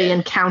ended. They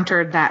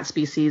encountered that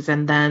species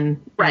and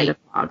then ended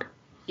the log.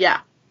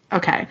 Yeah.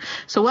 Okay.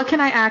 So what can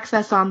I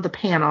access on the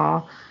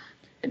panel?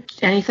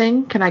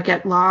 Anything? Can I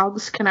get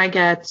logs? Can I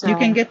get... You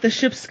can get the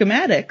ship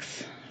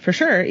schematics, for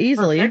sure,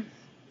 easily. Perfect.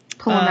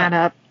 Pulling that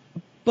up.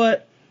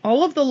 But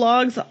all of the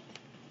logs,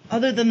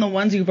 other than the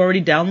ones you've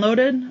already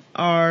downloaded,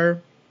 are,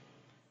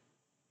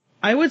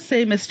 I would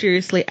say,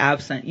 mysteriously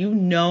absent. You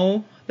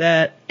know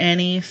that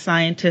any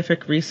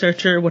scientific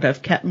researcher would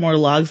have kept more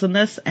logs than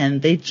this,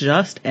 and they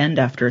just end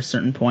after a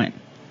certain point.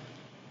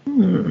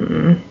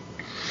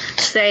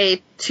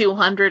 Say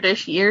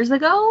 200-ish years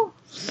ago?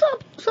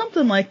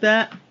 Something like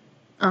that.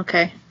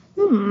 Okay.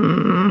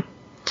 And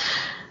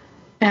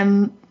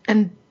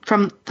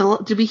from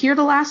did we hear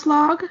the last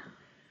log?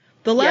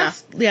 The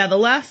last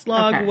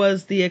log Okay.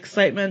 was the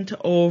excitement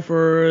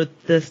over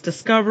this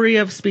discovery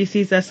of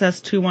species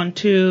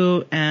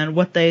SS212 and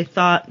what they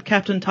thought,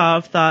 Captain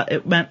Tov thought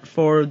it meant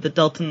for the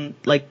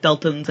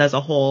Deltans as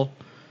a whole.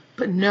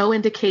 But no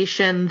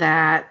indication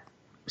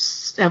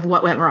of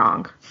what went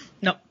wrong.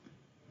 No.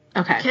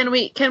 Okay.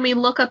 Can we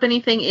look up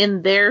anything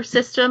in their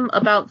system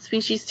about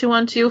species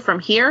 212 from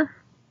here?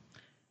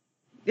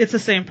 It's the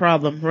same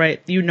problem,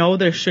 right? You know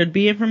there should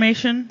be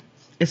information.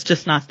 It's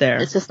just not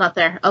there. It's just not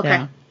there. Okay.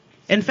 Yeah.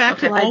 In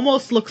fact, it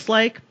almost looks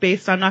like,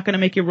 I'm not going to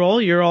make you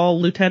roll, you're all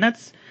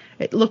lieutenants,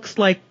 it looks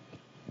like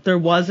there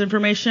was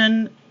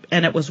information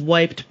and it was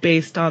wiped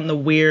based on the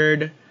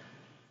weird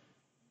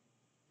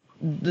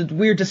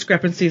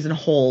discrepancies and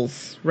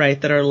holes, right,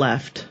 that are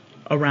left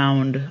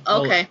around.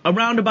 Okay.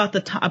 Around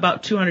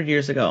about 200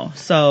 years ago.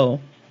 So.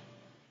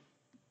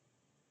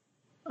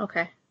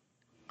 Okay.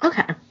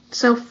 Okay.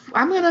 So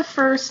I'm going to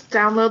first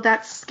download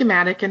that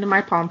schematic into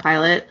my Palm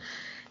Pilot,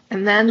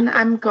 and then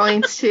I'm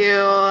going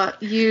to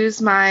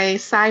use my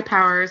psi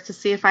powers to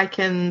see if I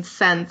can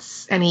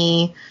sense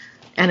any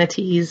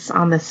entities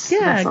on this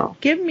vessel.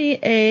 Give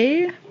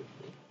me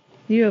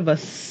you have a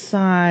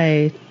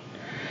psi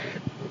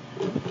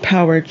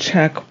power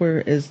check.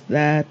 Where is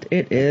that?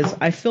 It is.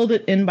 I filled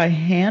it in by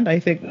hand, I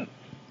think,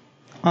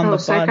 on the bottom.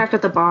 Psycraft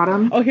at the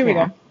bottom? Oh, here we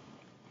go.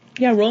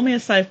 Yeah, roll me a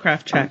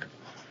Psycraft check.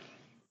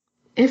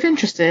 If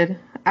interested,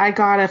 I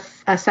got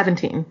a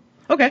 17.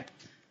 Okay.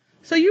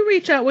 So you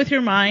reach out with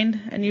your mind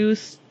and you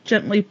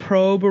gently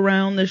probe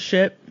around the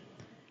ship,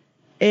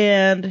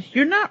 and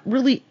you're not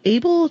really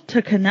able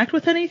to connect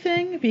with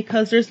anything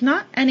because there's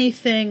not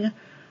anything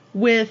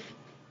with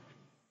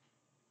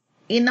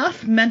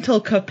enough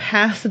mental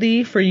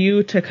capacity for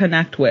you to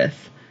connect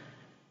with.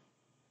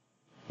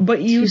 But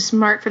Too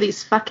smart for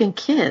these fucking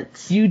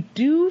kids. You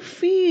do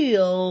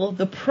feel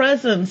the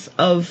presence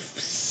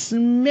of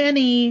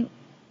many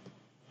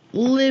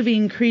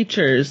living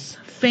creatures,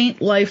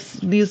 faint life,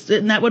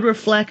 and that would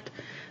reflect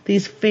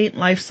these faint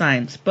life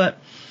signs. But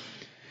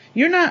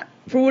you're not,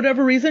 for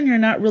whatever reason, you're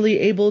not really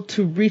able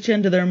to reach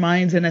into their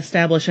minds and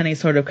establish any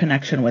sort of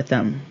connection with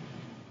them.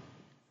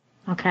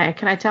 Okay,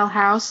 can I tell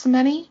how so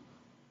many?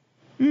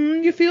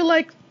 You feel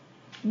like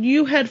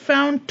you had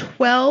found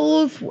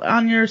 12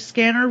 on your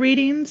scanner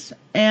readings,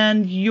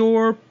 and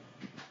your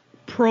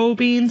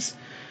probings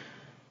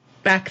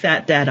back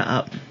that data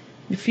up.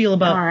 You feel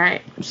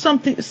about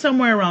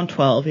somewhere around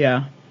 12,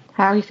 yeah.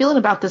 How are you feeling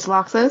about this,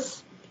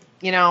 Loxus?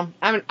 You know,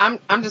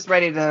 I'm just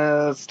ready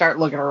to start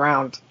looking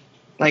around.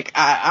 Like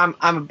I'm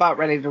about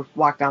ready to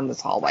walk down this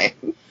hallway.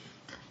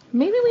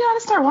 Maybe we ought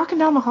to start walking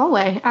down the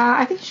hallway.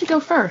 I think you should go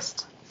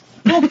first.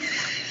 I'm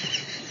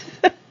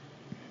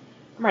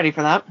ready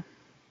for that.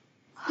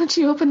 Why don't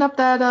you open up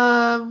that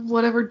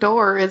whatever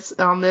door is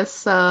on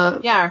this?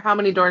 Yeah. How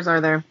many doors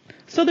are there?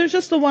 So there's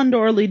just the one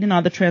door leading out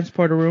of the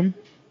transporter room.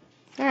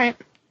 All right.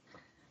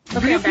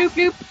 Okay, boop,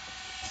 boop,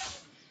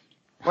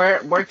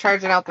 boop. We're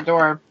charging out the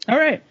door. All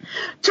right.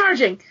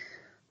 Charging.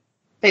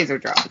 Phaser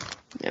drop.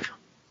 Yeah.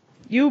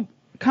 You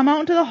come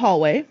out into the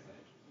hallway.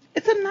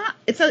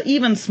 It's an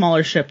even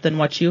smaller ship than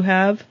what you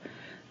have.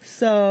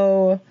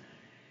 So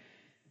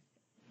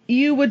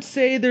you would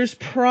say there's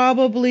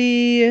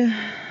probably,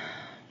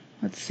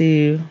 let's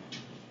see,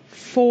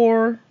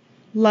 4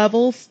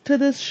 levels to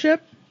this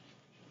ship,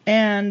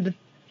 and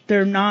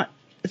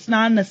it's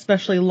not an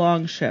especially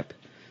long ship.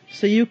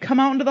 So you come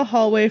out into the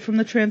hallway from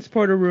the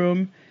transporter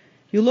room,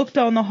 you look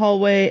down the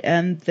hallway,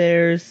 and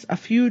there's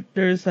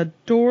a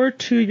door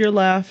to your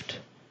left,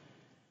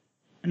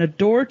 and a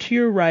door to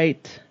your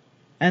right,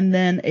 and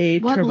then a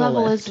what turbo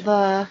level lift. is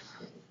the...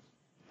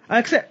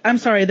 I'm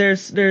sorry,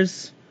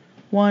 there's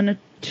 1,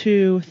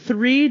 2,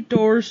 3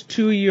 doors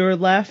to your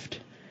left,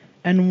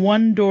 and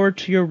 1 door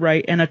to your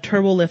right, and a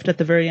turbo lift at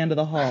the very end of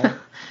the hall.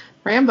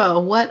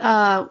 Rambo, what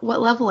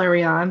level are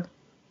we on?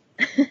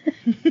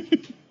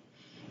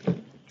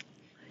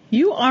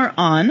 You are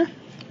on,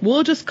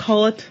 we'll just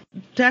call it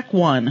deck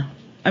 1.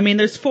 I mean,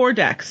 there's 4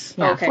 decks.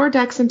 Yeah, okay. 4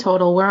 decks in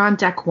total. We're on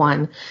deck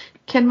 1.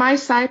 Can my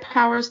psi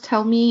powers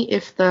tell me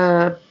if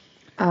the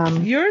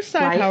your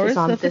psi powers,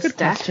 that's a good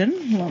question.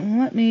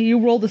 You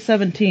rolled a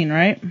 17,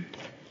 right?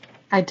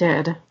 I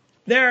did.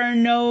 There are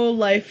no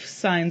life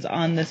signs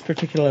on this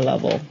particular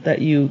level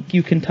that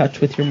you can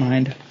touch with your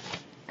mind.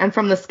 And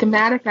from the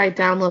schematic I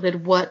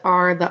downloaded, what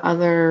are the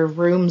other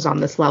rooms on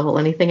this level?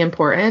 Anything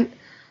important?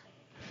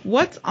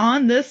 What's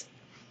on this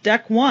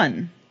deck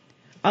 1?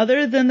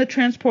 Other than the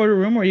transporter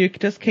room where you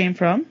just came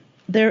from,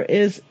 there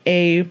is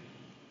a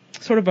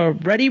sort of a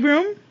ready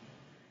room,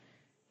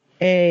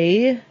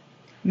 a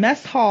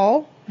mess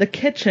hall, the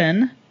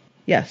kitchen.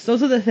 Yes,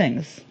 those are the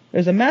things.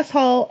 There's a mess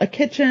hall, a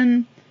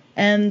kitchen,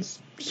 and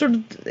sort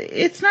of,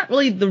 it's not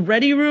really the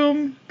ready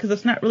room because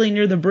it's not really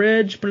near the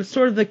bridge, but it's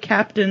sort of the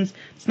captain's.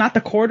 It's not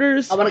the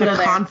quarters. I want to go The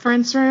there.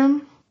 conference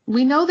room?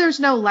 We know there's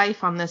no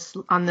life on this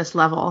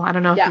level. I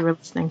don't know if you were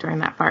listening during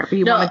that part, but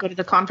you No. want to go to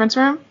the conference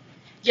room?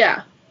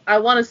 Yeah, I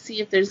want to see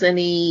if there's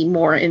any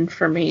more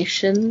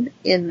information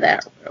in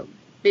that room.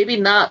 Maybe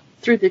not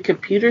through the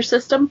computer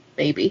system,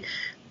 maybe,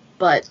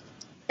 but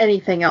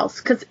anything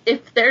else. Because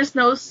if there's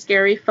no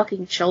scary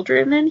fucking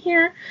children in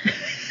here,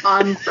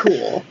 I'm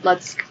cool.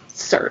 Let's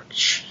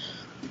search.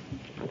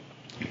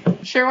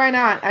 Sure, why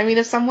not? I mean,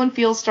 if someone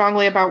feels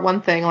strongly about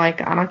one thing,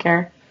 like, I don't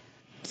care.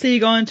 So you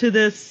go into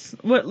this,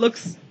 what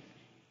looks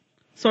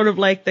sort of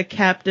like the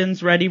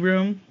captain's ready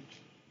room.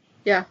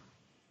 Yeah.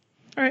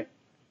 All right.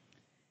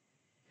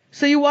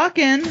 So you walk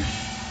in.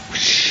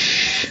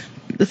 This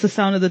is the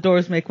sound of the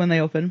doors make when they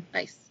open.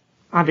 Nice.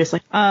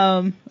 Obviously.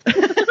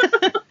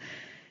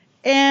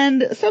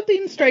 And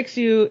something strikes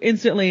you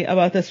instantly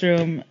about this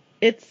room.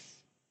 It's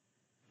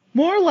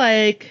more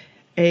like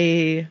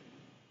a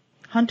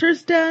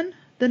hunter's den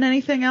than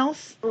anything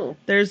else. Ooh.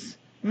 There's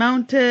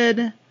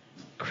mounted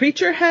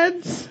creature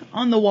heads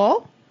on the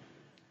wall.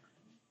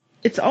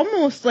 It's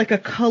almost like a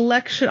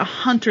collection, a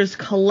hunter's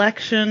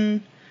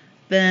collection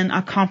than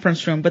a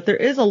conference room, but there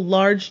is a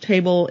large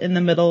table in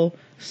the middle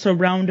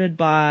surrounded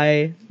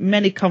by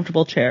many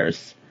comfortable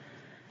chairs.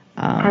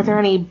 Are there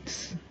any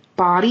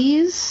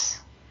bodies?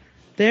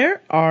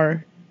 There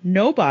are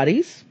no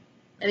bodies.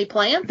 Any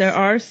plants? There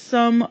are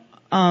some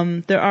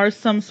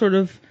sort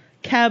of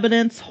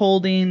cabinets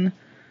holding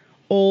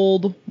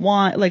old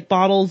wine, like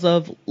bottles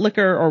of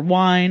liquor or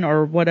wine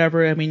or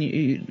whatever. I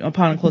mean,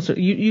 upon closer,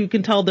 you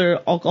can tell they're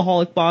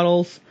alcoholic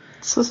bottles.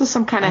 So this is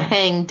some kind of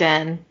hang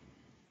den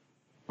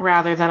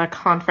rather than a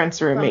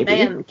conference room, maybe.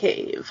 Man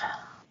cave.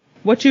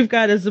 What you've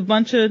got is a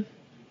bunch of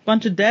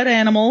dead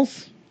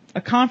animals,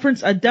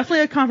 definitely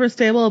a conference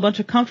table, a bunch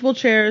of comfortable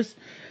chairs,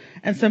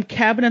 and some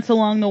cabinets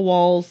along the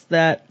walls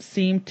that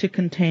seem to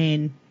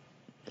contain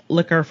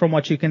liquor from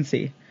what you can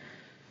see.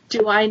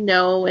 Do I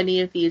know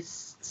any of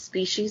these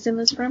species in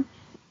this room?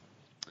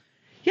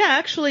 Yeah,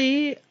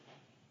 actually,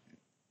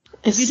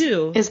 you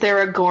do. Is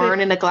there a Gorn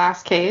in a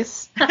glass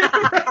case?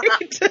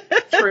 Right.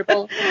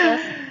 Triple.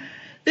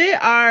 They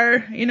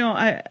are,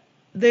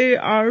 they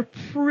are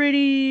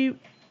pretty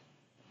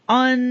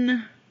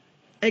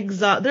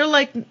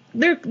unexotic.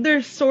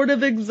 They're sort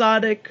of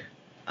exotic,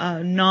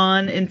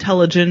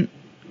 non-intelligent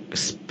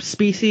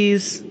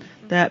species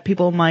that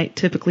people might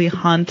typically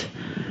hunt,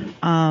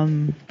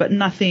 but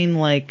nothing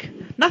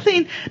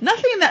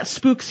that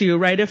spooks you,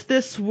 right? If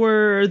this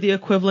were the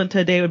equivalent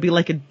today, it would be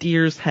like a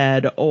deer's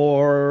head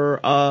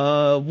or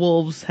a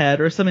wolf's head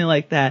or something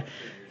like that.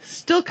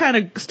 Still kind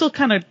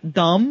of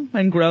dumb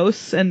and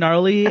gross and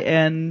gnarly,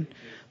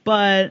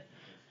 but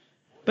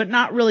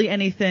not really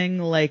anything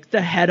like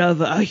the head of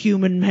a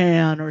human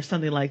man or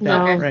something like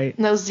that, right?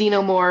 No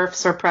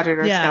xenomorphs or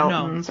predator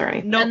skeletons,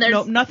 right? No,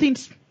 nothing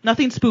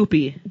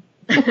spoopy.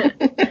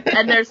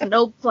 And there's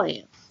no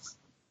plants.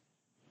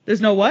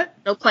 There's no what?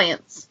 No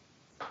plants.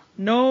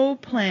 No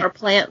plant. Or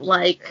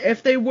plant-like.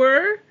 If they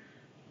were,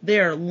 they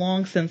are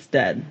long since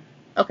dead.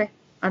 Okay.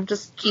 I'm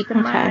just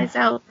keeping my eyes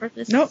out for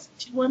this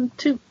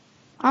 212.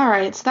 All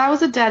right, so that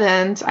was a dead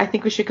end. I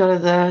think we should go to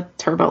the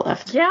turbo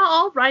lift. Yeah,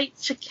 all right,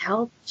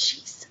 Shaquille.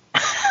 Jeez.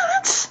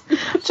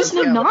 Just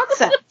no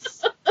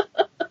nonsense.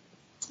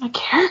 It's my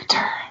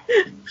character.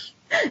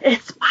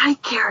 It's my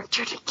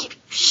character to give you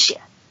shit.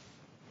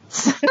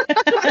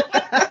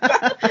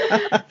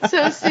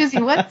 So,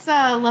 Susie, what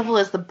level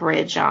is the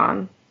bridge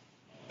on?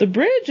 The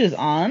bridge is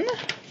on.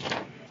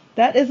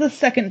 That is the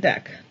second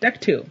deck.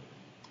 Deck 2.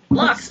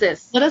 Lost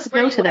this. Let us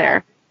go to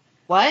there.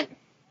 What?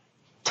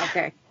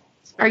 Okay.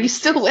 Are you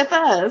still with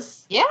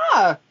us?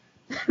 Yeah.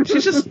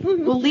 She's just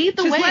We'll lead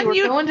the She's way. letting We're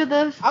you- going to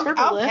the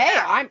turbo lift.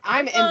 Okay,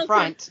 I'm in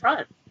front.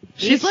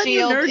 she's Eat letting you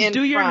shield nerds in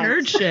do your front.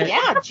 nerd shit.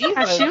 Yeah,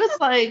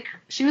 Jesus.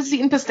 She was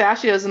eating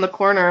pistachios in the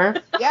corner.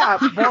 Yeah,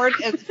 bored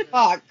as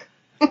fuck.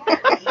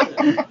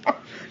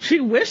 She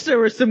wished there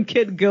were some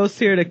kid ghosts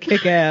here to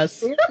kick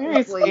ass.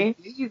 Seriously.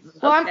 Jesus.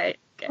 Well, Okay.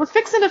 we're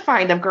fixing to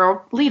find him,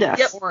 girl. Lead us.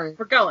 Yep. We're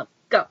going.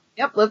 Go.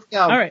 Yep, let's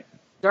go. All right.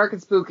 Dark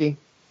and spooky.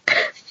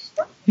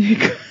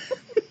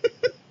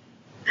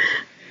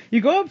 You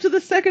go up to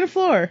the second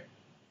floor,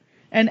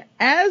 and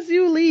as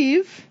you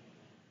leave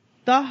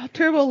the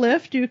turbo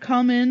lift, you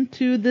come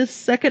into this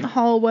second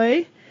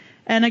hallway,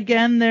 and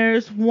again,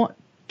 there's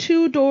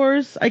two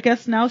doors. I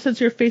guess now, since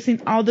you're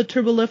facing out of the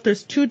turbo lift,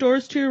 there's two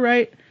doors to your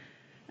right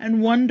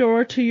and one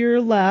door to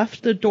your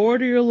left. The door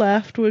to your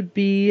left would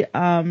lead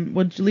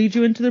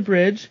you into the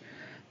bridge,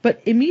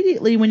 but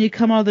immediately when you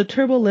come out of the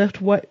turbo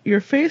lift, what you're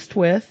faced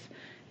with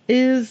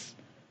is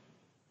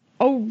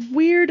a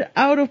weird,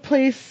 out of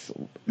place.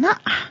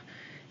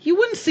 You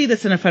wouldn't see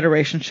this in a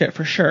Federation ship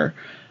for sure.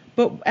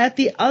 But at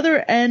the other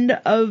end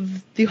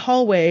of the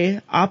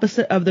hallway,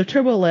 opposite of the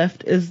turbo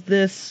lift, is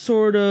this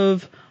sort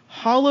of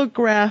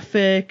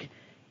holographic,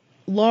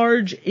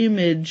 large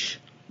image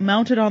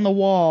mounted on the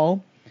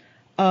wall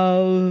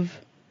of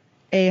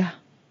a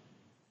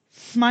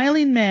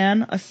smiling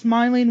man, a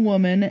smiling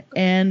woman,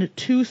 and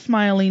 2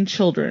 smiling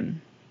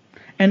children.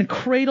 And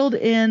cradled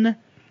in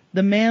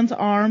the man's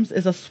arms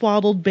is a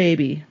swaddled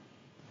baby.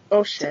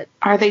 Oh, shit.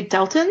 Are they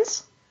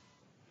Deltons?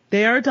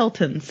 They are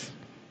Deltons.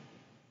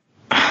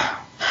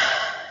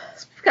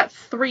 We've got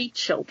 3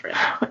 children.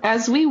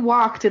 As we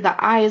walk, do the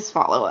eyes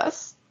follow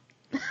us?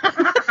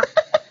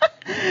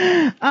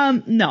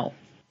 No.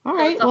 All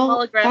right. It's a well,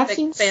 holographic that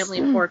seems...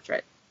 family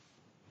portrait.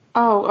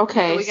 Oh,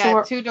 okay. So we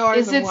got 2 doors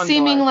is and it 1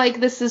 seeming door. like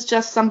this is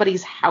just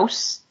somebody's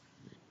house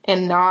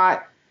and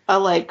not a,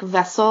 like,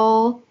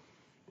 vessel?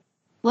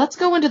 Let's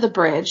go into the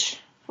bridge.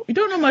 We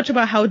don't know much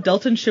about how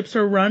Delton ships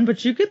are run,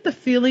 but you get the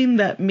feeling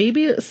that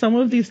maybe some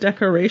of these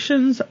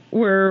decorations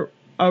were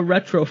a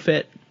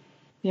retrofit.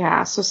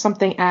 Yeah, so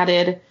something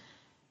added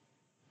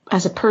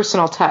as a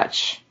personal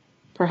touch,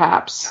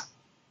 perhaps.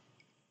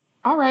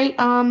 All right,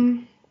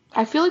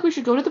 I feel like we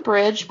should go to the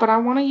bridge, but I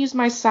want to use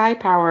my psi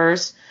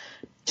powers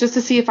just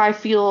to see if I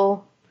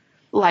feel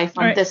life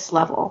on this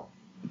level.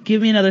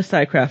 Give me another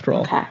Psycraft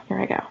roll. Okay, here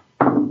I go.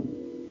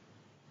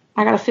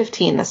 I got a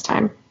 15 this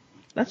time.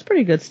 That's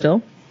pretty good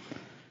still.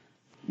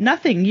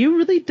 Nothing. You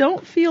really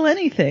don't feel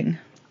anything.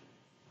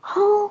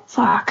 Oh,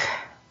 fuck.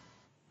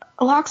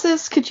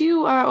 Aloxis, could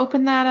you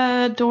open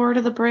that door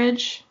to the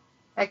bridge?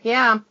 Heck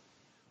yeah.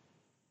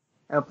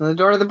 Open the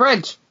door to the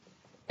bridge.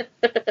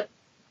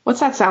 What's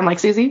that sound like,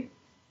 Susie?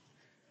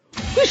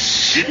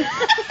 Whoosh!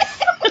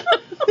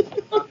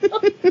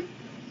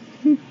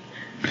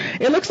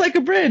 It looks like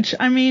a bridge.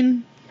 I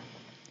mean,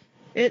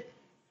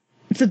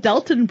 it's a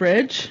Delton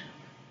bridge.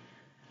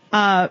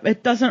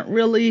 It doesn't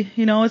really,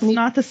 it's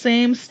not the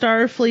same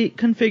Starfleet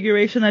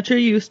configuration that you're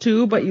used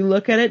to, but you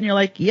look at it and you're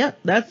like, yep,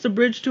 that's the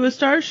bridge to a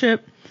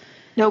starship.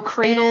 No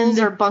cradles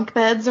or bunk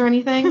beds or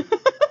anything?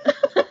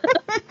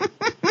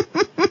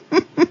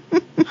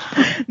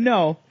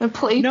 No. A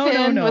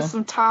playpen No. with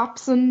some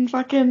tops and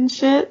fucking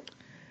shit?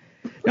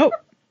 Nope.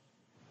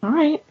 All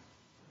right.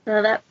 None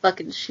of that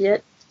fucking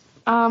shit.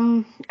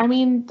 I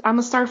mean, I'm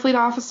a Starfleet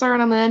officer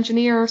and I'm an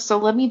engineer, so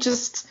let me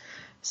just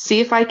see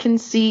if I can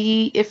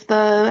see if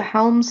the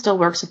helm still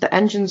works, if the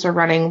engines are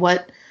running,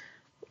 what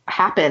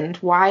happened,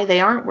 why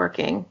they aren't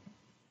working.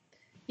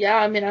 Yeah,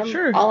 I mean,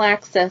 I'll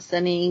access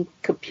any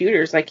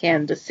computers I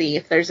can to see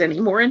if there's any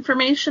more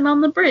information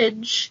on the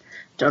bridge.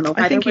 Don't know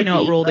why I think there you know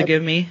would what be, role to but-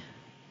 give me.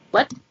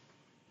 What?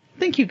 I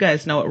think you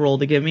guys know what role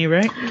to give me,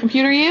 right?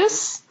 Computer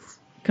use?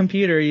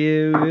 Computer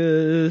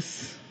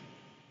use.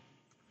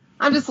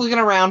 I'm just looking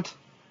around.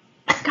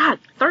 God,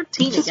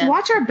 13 Just again.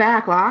 watch our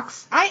back,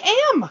 Lox.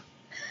 I am.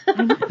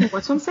 I know,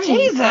 what's what I'm saying.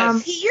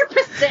 Jesus. Your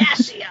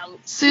pistachio.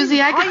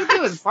 Susie, I All you got...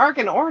 do is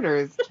barking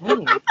orders.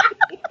 Jeez.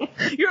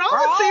 You're all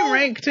the same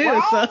rank, too. We're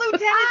all So. lieutenants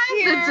the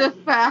here. de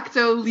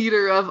facto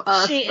leader of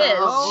us. She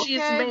though. is.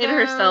 She's Okay, made then.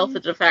 herself a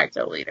de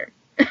facto leader.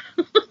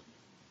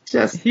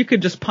 Just... You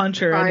could just punch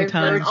her By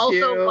anytime. virtue.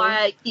 Also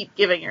why I keep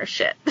giving her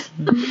shit. I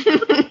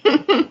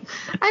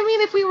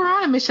mean, if we were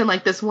on a mission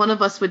like this, one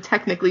of us would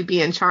technically be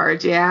in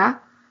charge, yeah?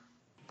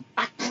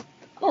 I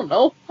don't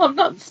know. I'm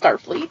not in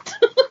Starfleet.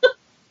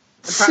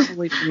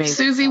 Probably me.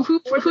 Susie,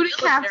 who Or the did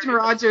Captain military,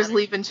 Rogers doesn't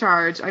leave in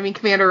charge? I mean,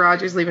 Commander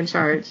Rogers leave in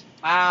charge.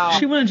 Wow.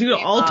 She wanted you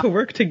all to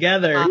work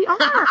together. We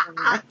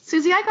are.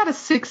 Susie, I got a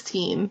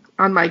 16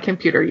 on my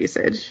computer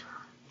usage.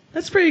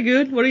 That's pretty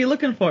good. What are you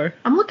looking for?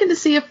 I'm looking to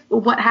see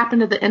what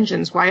happened to the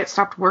engines, why it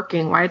stopped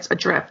working, why it's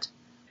adrift.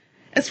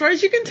 As far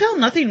as you can tell,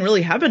 nothing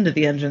really happened to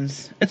the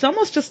engines. It's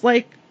almost just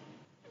like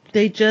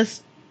they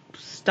just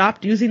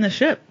stopped using the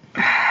ship.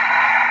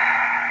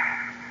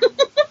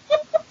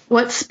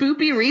 What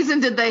spoopy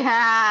reason did they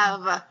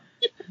have?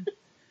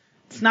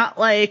 It's not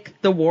like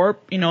the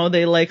warp,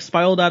 they like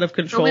spiraled out of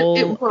control.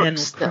 It works and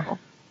still.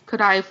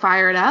 Could I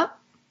fire it up?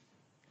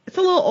 It's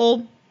a little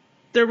old.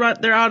 They're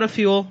out of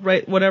fuel,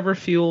 right? Whatever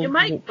fuel You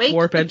might wake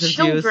warp the engines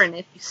children use.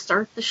 if you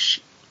start the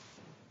ship.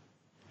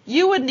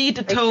 You would need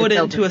to Make tow the it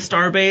into a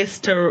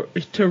starbase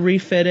to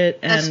refit it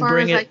As and far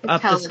bring as I it can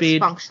up tell, to speed.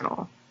 it's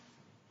functional.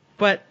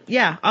 But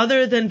yeah,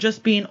 other than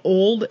just being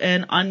old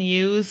and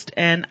unused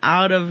and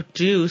out of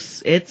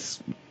juice,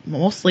 it's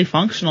mostly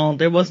functional.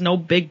 There was no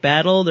big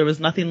battle. There was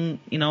nothing,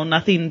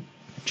 nothing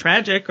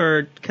tragic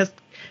or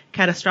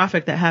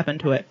catastrophic that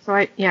happened to it. So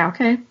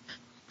okay.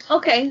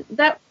 Okay,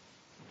 that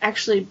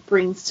actually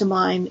brings to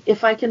mind,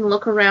 if I can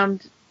look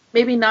around,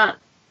 maybe not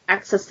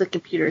access the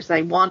computers.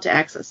 I want to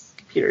access the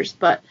computers,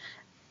 but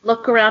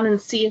look around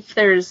and see if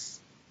there's,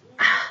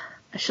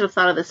 I should have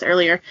thought of this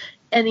earlier,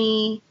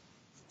 any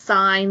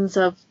signs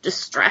of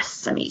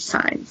distress, any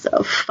signs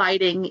of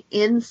fighting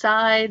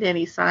inside,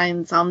 any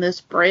signs on this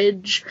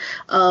bridge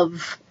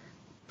of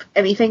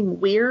anything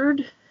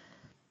weird.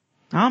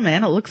 Oh,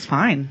 man, it looks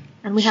fine.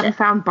 And we haven't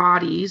found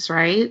bodies,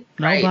 right?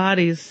 No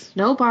bodies.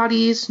 No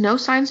bodies, no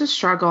signs of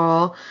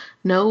struggle,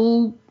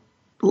 no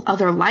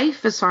other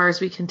life as far as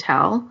we can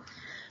tell.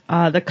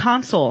 The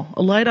console.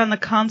 A light on the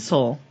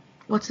console.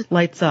 What's it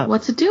lights up?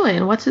 What's it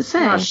doing? What's it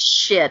saying? Oh,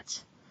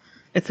 shit.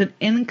 It's an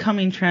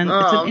incoming trend. Oh,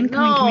 it's an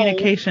incoming no.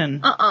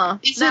 communication.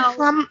 Is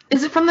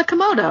it from the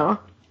Komodo?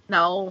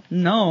 No.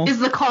 No. Is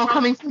the call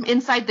coming from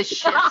inside the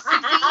ship?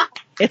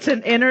 It's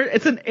an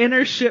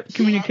inner ship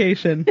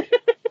communication.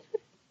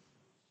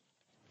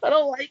 I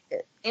don't like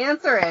it.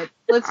 Answer it.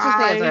 Let's just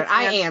answer it.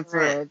 I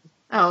answer it.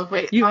 Oh,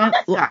 wait. You got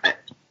it.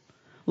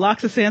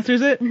 Loxus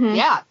answers it? Mhm.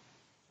 Yeah.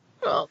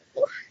 Oh.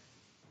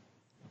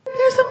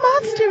 There's a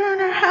monster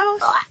in our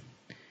house.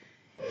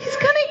 He's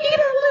gonna eat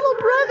our little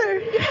brother.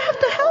 You have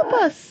to help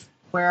us.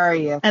 Where are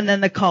you? And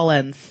then the call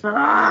ends.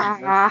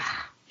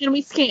 Can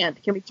we scan?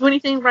 Can we do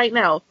anything right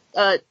now?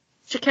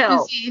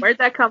 Shaquille, Susie. where'd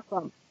that come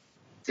from?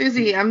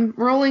 Susie, I'm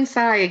rolling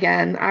psi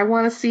again. I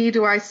want to see,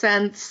 do I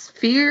sense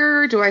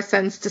fear? Do I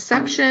sense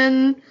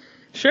deception?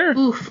 Sure.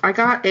 Oof, I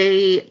got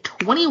a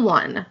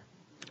 21.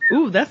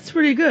 Ooh, that's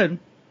pretty good.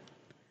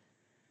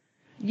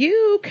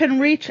 You can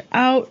reach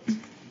out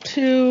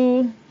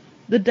to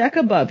the deck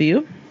above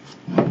you,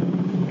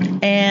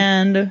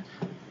 and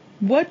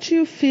what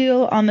you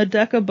feel on the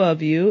deck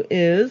above you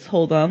is,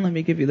 hold on, let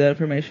me give you that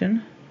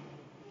information.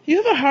 You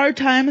have a hard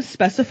time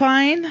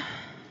specifying,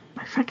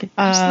 My fucking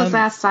useless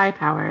ass psi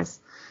powers.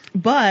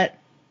 but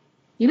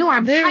You know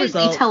I'm There highly was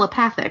a-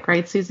 telepathic,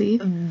 right, Susie?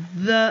 I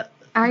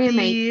am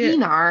a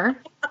Enar.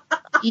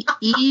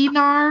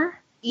 Enar?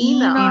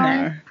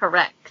 Enar.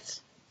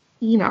 Correct.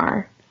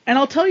 Enar. And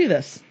I'll tell you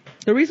this.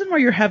 The reason why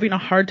you're having a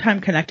hard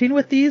time connecting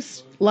with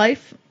these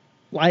lives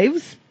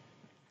is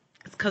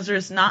because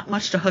there's not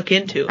much to hook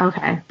into.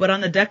 Okay. But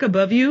on the deck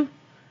above you,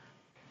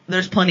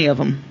 there's plenty of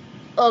them.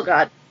 Oh,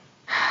 God.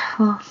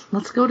 Well,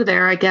 let's go to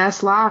there, I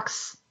guess.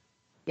 Lox.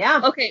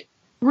 Yeah. Okay.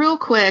 Real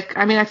quick,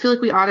 I mean, I feel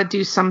like we ought to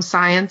do some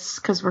science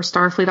because we're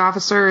Starfleet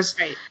officers.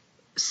 Right.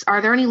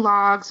 Are there any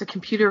logs, a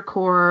computer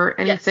core,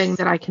 anything Yes.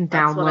 that I can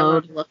That's what I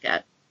wanted download to look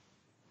at.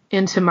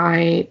 into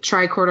my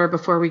tricorder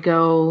before we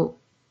go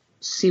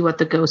see what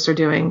the ghosts are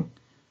doing?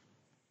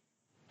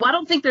 Well, I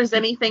don't think there's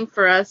anything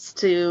for us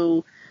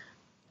to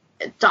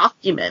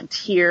document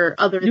here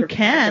other than You the fact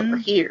can. that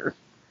we're here.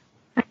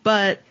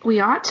 But We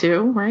ought to,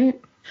 right?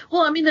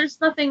 Well, I mean, there's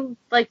nothing,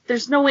 like,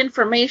 there's no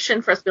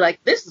information for us to be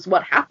like, this is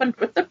what happened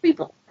with the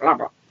people, blah,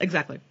 blah.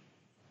 exactly.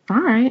 All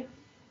right.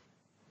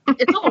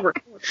 It's all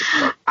recorded.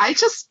 I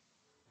just,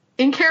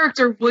 in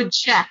character, would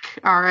check,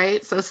 all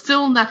right? So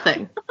still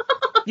nothing,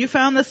 You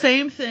found the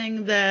same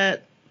thing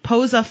that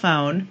Posa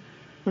found.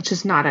 which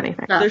is not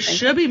anything. Nothing. There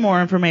should be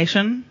more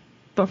information,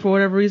 but for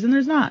whatever reason,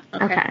 there's not.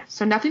 Okay,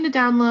 so nothing to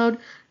download,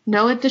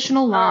 no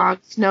additional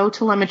logs, no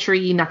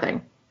telemetry,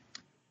 nothing.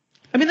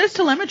 I mean, there's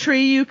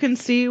telemetry. You can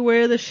see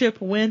where the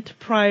ship went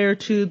prior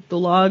to the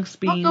logs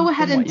being. I'll go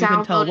ahead from and what you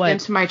can tell download it what.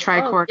 into my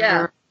tricorder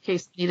yeah. in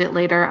case I need it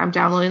later. I'm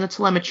downloading the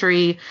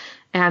telemetry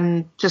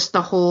and just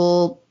the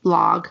whole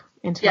log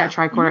into my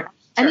tricorder.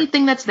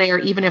 Anything that's there,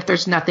 even if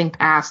there's nothing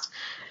past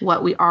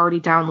what we already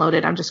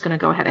downloaded, I'm just going to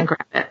go ahead and grab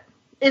it.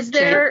 Is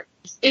there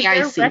a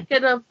AIC.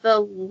 record of the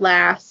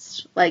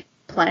last, like,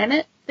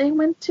 planet they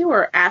went to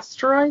or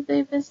asteroid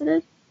they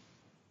visited?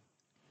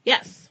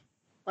 Yes.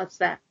 What's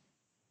that?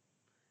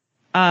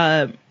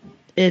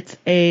 It's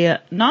a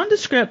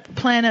nondescript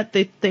planet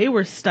that they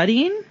were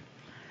studying.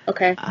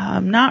 Okay.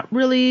 Not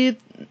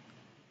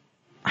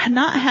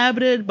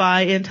habited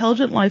by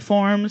intelligent life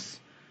forms.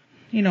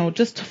 You know,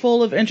 just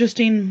full of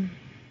interesting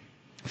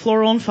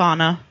flora and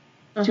fauna.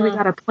 Do we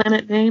got a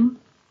planet name?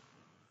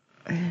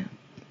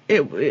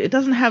 It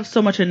doesn't have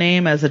so much a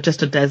name as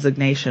just a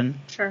designation.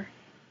 Sure.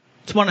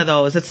 It's one of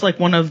those. It's like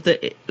one of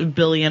the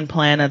billion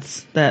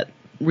planets that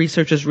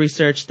researchers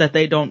research that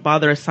they don't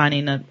bother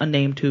assigning a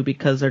name to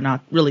because they're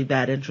not really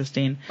that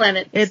interesting.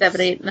 Planet It's-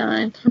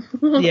 789.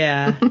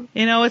 Yeah.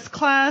 You know, it's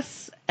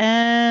class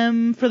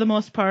M for the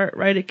most part,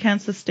 right? It can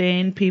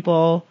sustain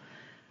people.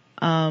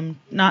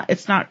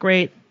 It's not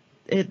great.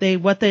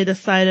 What they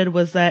decided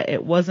was that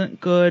it wasn't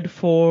good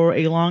for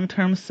a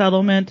long-term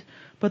settlement,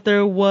 but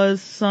there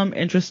was some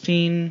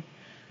interesting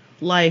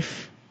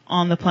life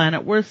on the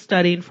planet worth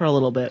studying for a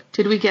little bit.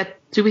 Did we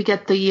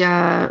get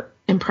the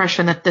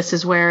impression that this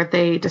is where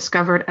they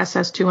discovered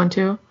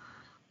SS-212?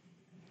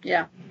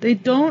 Yeah.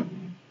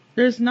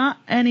 There's not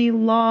any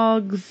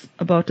logs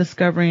about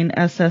discovering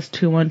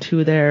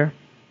SS-212 there.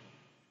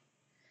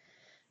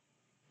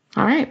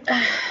 All right.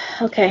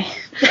 Okay.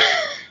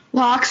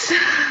 Lox,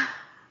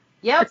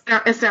 Yep.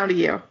 it's down to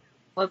you.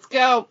 Let's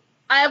go.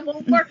 I have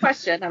one more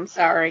question. I'm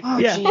sorry. Oh,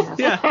 Yeah. Jesus.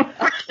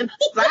 Yeah.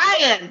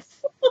 Science!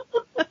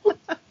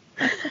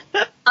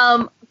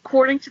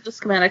 According to the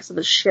schematics of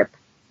the ship,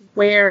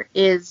 where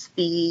is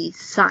the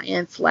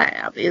science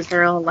lab? Is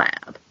there a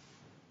lab?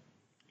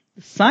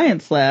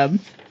 Science lab.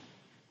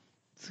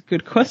 It's a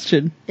good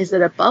question. Is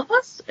it above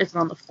us? Is it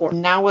on the floor?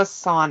 Now a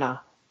sauna.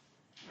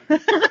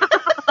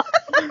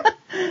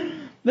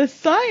 The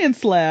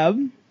science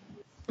lab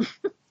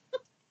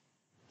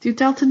Do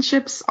Delton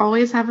ships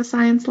always have a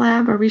science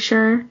lab? Are we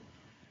sure?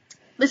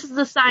 This is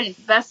the science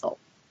vessel.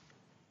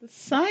 The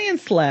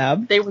science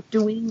lab They were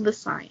doing the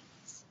science.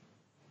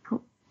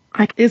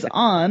 is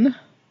on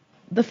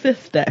the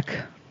 5th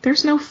deck.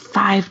 There's no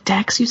 5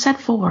 decks. You said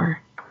 4.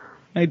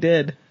 I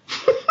did.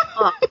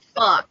 Oh,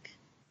 fuck.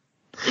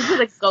 Is it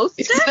a ghost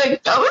deck? It's a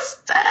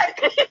ghost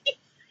deck.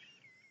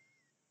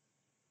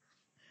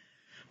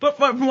 But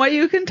from what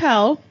you can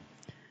tell,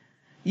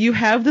 you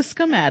have the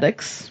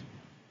schematics.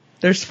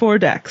 There's 4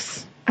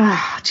 decks.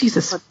 Ah,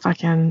 Jesus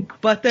fucking.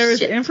 But there is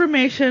Shit.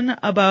 information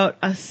about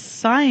a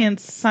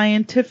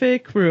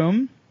scientific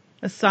room,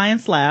 a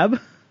science lab,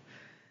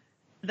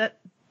 that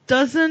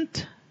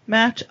doesn't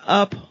match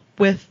up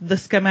with the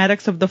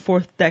schematics of the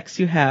 4th decks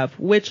you have,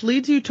 which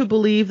leads you to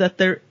believe that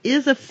there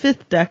is a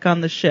 5th deck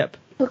on the ship.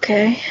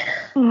 Okay.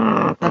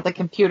 That the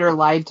computer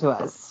lied to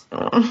us.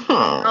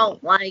 I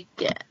don't like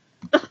it.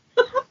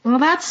 Well,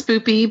 that's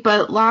spoopy,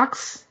 but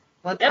Lox,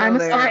 Let's I'm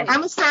go a there.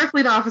 I'm a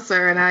Starfleet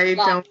officer, and I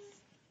Lox. don't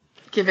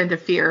give in to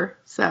fear.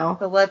 So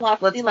So let's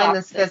Lofty find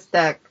this Lofty. 5th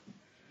deck.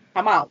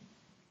 Come on.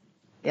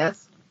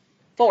 Yes?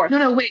 4.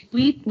 no, wait.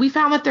 We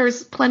found that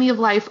there's plenty of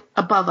life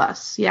above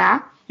us.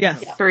 Yeah,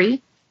 Yes. Yeah.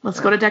 3. Let's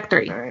go to deck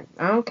 3. All right.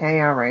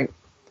 Okay, all right.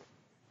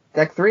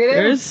 Deck 3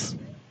 it is. There's,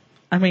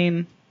 I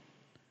mean,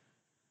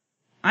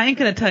 I ain't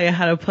gonna tell you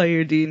how to play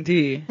your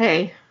D&D,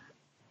 Hey,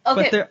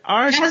 Okay. but there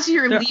are as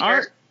your there leader.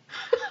 are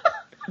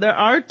there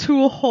are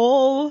 2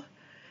 whole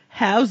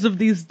halves of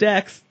these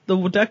decks, the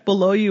deck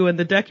below you and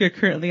the deck you're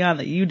currently on,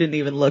 that you didn't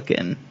even look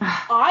in.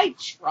 I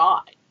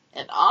tried,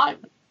 and I'm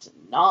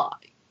denied.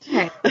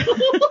 Hey,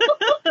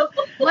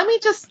 let me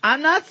just.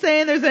 I'm not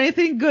saying there's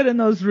anything good in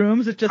those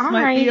rooms. It just All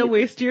might be a right.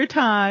 waste of your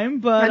time,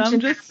 but Dungeon I'm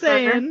just Master.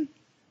 saying.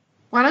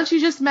 Why don't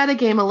you just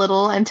metagame a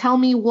little and tell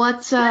me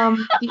what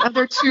the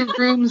other 2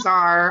 rooms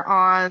are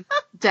on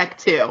deck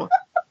 2?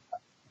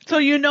 So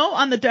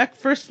on the deck,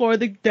 first floor,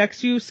 the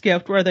decks you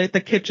skipped were the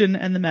kitchen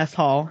and the mess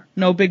hall.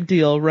 No big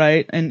deal,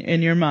 right?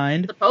 In your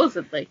mind.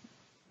 Supposedly.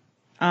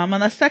 On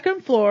the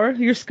second floor,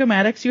 your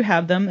schematics, you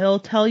have them. It'll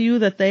tell you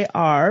that they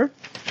are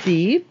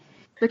the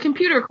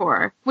computer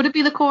core. Would it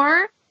be the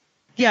core?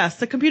 Yes,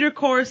 the computer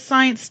core,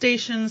 science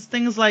stations,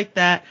 things like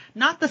that.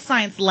 Not the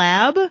science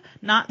lab,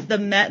 not the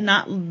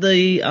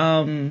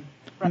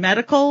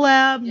medical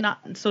lab, not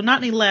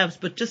any labs,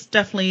 but just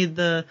definitely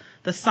the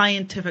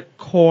scientific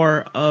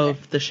core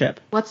of the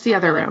ship. What's the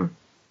other room?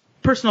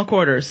 Personal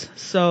quarters.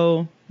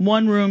 So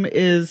one room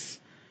is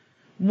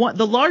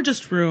the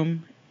largest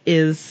room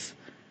is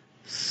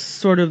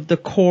sort of the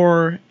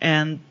core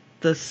and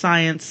the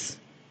science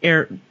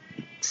air.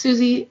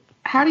 Susie,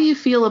 how do you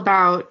feel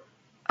about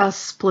us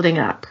splitting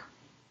up?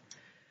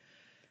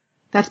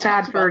 That's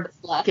bad for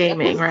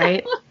gaming,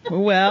 right?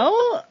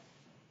 Well,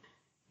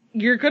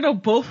 you're gonna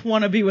both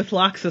want to be with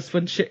Loxus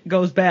when shit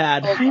goes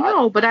bad. Oh. I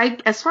know, but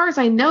as far as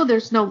I know,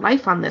 there's no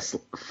life on this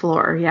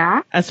floor,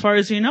 yeah? As far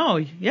as you know,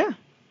 yeah.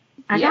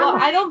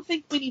 I don't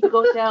think we need to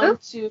go down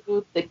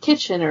to the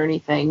kitchen or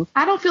anything.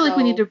 I don't feel like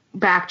we No. need to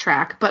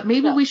backtrack, but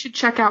maybe No. we should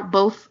check out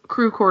both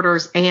crew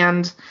quarters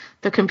and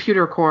the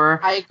computer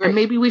core. I agree. And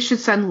maybe we should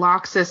send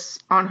Loxus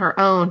on her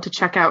own to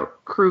check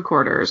out crew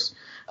quarters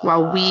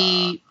while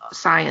we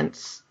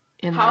science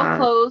in How the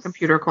close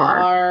computer core.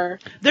 are...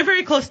 They're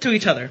very close to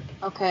each other.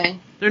 Okay.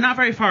 They're not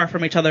very far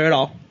from each other at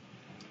all.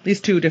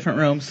 These 2 different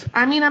rooms.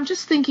 I mean, I'm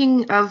just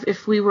thinking of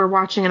if we were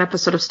watching an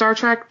episode of Star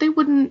Trek, they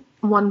wouldn't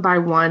one by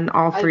one,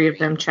 all 3 of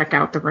agree. them check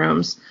out the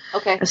rooms.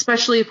 Okay.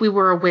 Especially if we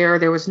were aware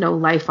there was no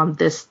life on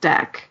this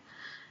deck.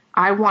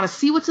 I want to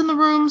see what's in the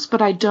rooms,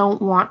 but I don't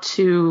want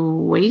to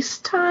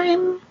waste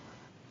time.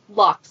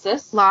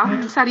 Loxus.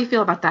 Lox, how do you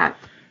feel about that?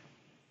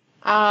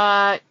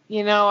 I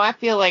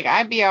feel like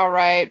I'd be all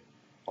right.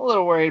 A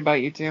little worried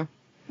about you two.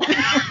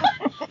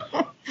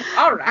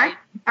 All right.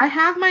 I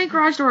have my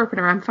garage door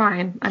opener. I'm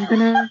fine. I'm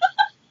gonna.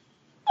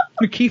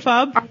 The key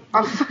fob?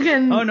 I'll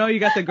fucking. Oh no, you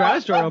got the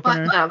garage door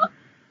button opener. them.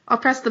 I'll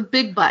press the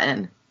big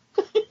button.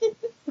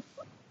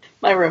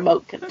 My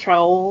remote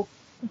control.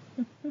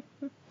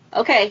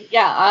 Okay,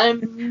 yeah, I'm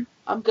good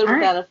All with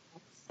right.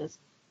 that.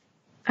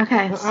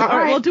 Okay. So, All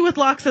right, we'll do with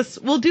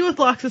Loxus. We'll do with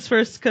Loxus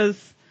first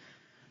because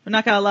we're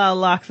not gonna allow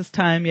Loxus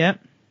time yet.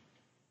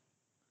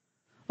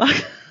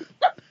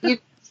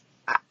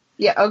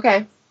 Yeah,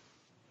 okay.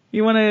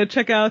 You want to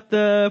check out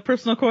the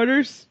personal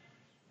quarters?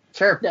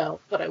 Sure. No,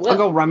 but I will. I'll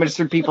go rummage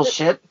through people's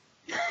shit.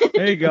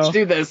 There you go. Let's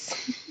do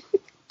this.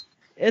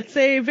 It's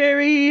a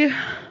very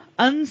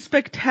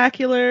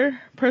unspectacular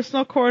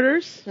personal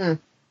quarters.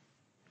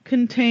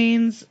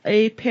 Contains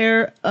a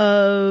pair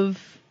of,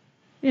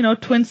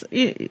 twins.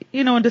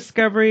 In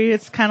Discovery,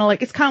 it's kind of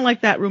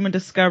like that room in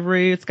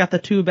Discovery. It's got the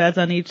 2 beds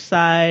on each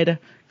side,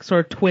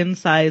 sort of twin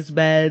size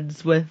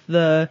beds with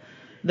the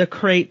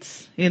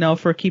crates,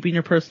 for keeping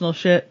your personal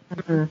shit.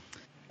 Mm-hmm.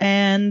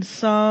 And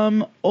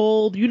some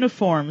old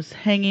uniforms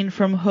hanging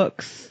from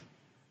hooks,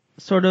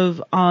 sort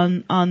of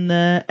on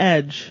the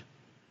edge.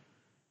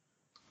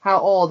 How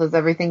old is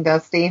everything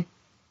dusty?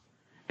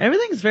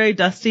 Everything's very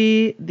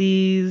dusty.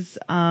 These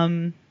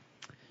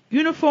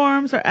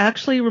uniforms are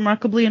actually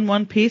remarkably in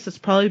one piece. It's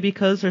probably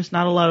because there's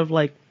not a lot of,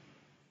 like,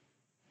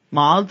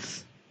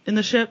 moths in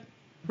the ship,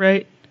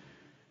 right?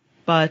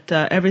 But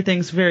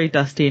everything's very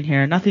dusty in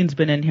here. Nothing's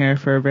been in here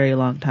for a very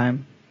long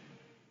time.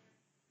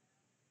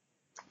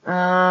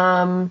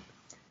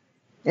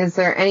 Is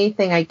there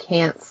anything I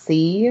can't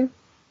see?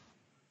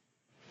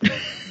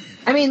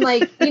 I mean,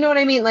 like, you know what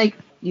I mean? Like,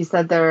 you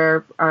said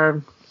there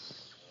are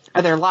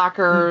there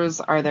lockers?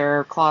 Are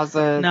there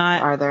closets?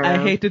 I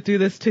hate to do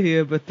this to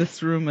you, but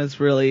this room is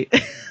really...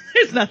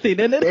 There's nothing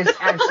in it. There's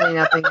actually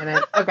nothing in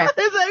it. Okay.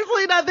 There's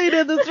actually nothing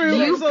in this room.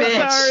 You I'm so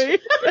bitch. sorry.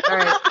 All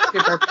right.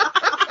 Super.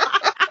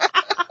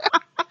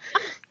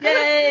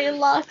 Yay,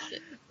 lost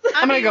it.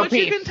 I'm going to go what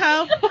pee. You can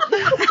tell, what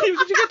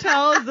you can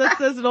tell is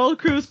this is an old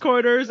crew's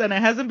quarters, and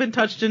it hasn't been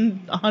touched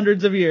in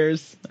hundreds of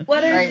years.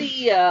 What are Right.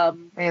 the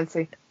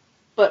Fancy.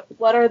 but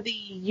what are the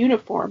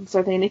uniforms?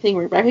 Are they anything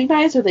we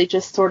recognize, or are they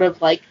just sort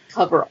of like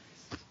cover up?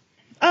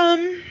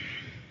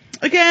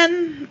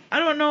 Again, I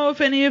don't know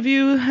if any of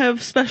you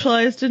have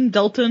specialized in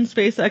Deltan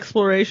space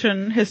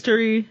exploration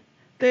history.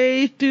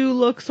 They do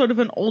look sort of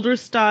an older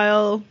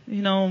style,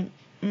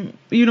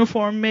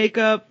 uniform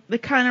makeup. They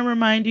kind of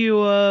remind you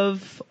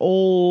of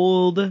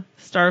old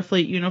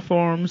Starfleet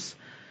uniforms,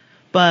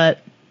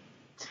 but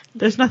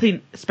there's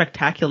nothing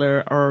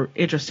spectacular or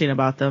interesting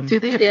about them. Do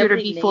they Do they appear have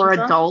to any be for names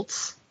on?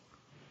 adults?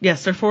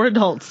 Yes, they're for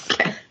adults.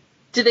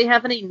 Do they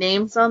have any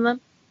names on them?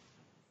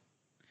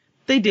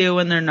 They do,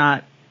 and they're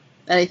not.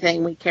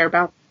 Anything we care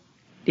about?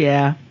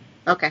 Yeah,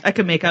 Okay. I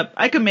could make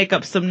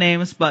up some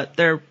names, but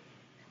they're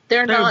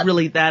They're not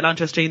really that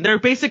interesting. They're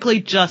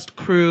basically just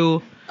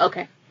crew.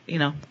 okay.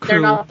 Crew. They're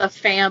not the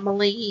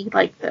family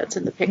like that's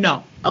in the picture.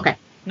 No. Okay.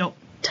 Nope.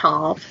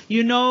 Tough.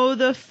 You know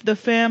the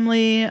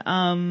family.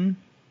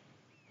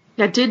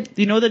 Yeah,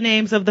 You know the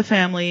names of the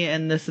family,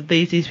 and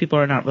these people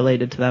are not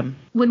related to them.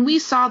 when we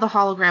saw the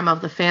hologram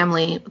of the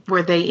family,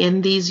 were they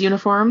in these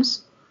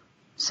uniforms?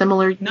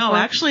 Similar No, uniforms?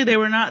 actually, they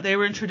were not. They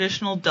were in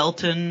traditional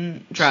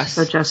Deltan dress.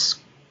 So just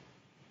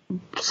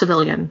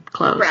civilian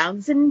clothes.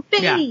 Browns and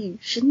Yeah.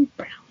 beige and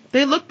brown.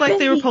 They looked like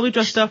they were probably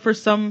dressed up for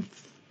some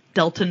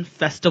Deltan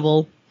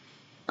festival.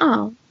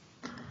 Oh.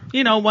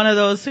 One of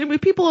those. I mean,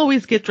 people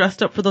always get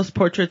dressed up for those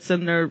portraits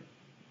in their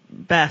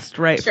best,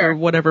 right? Sure. For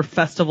whatever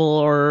festival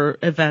or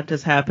event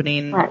is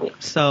happening. Right.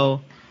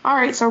 So, All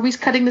right, so are we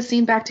cutting the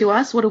scene back to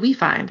us? What do we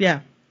find? yeah.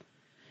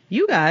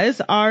 You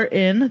guys are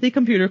in the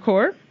computer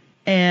core,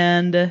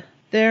 and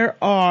there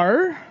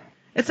are...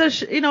 It's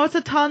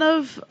a ton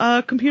of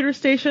computer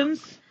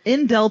stations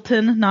in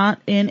Deltan, not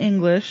in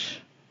English,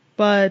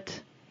 but,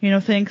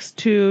 thanks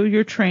to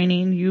your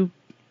training, you've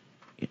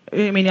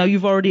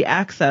already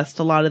accessed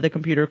a lot of the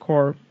computer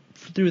core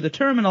through the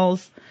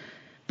terminals,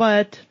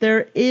 but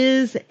there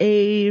is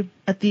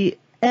at the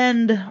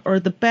end or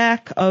the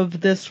back of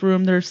this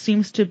room, there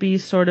seems to be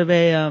sort of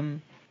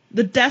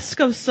the desk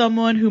of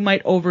someone who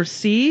might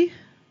oversee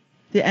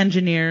the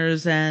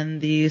engineers and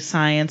the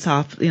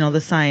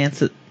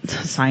sciencers.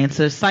 The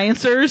sciences.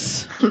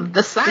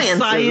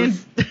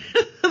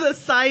 The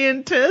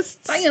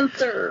scientists.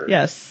 Sciencer.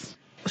 Yes.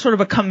 Sort of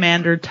a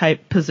commander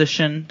type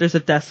position. There's a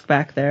desk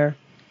back there.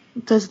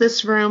 Does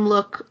this room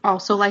look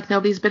also like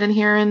nobody's been in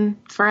here in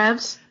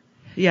forevs?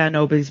 Yeah,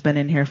 nobody's been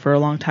in here for a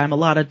long time. A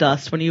lot of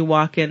dust when you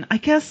walk in. I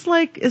guess,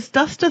 is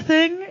dust a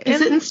thing?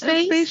 Is it in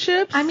space?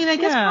 Spaceships? I mean, I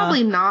guess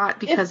probably not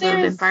because of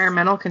there's-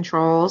 environmental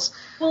controls,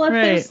 Well, if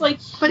Right. there's like,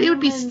 but it would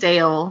be human-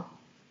 stale.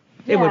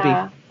 It would be.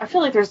 I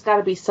feel like there's got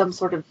to be some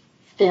sort of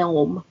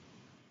film.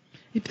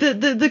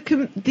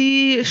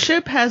 The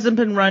ship hasn't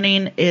been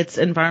running its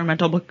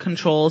environmental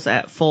controls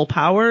at full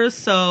power,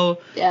 so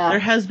Yeah. there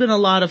has been a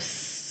lot of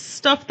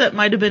stuff that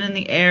might have been in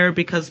the air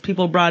because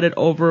people brought it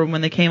over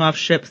when they came off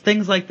ships,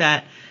 things like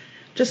that,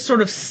 just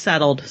sort of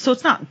settled. So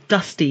it's not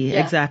dusty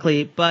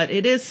exactly, but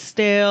it is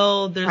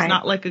stale. There's Right.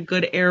 not like a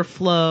good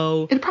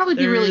airflow. It'd probably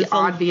be really There's a-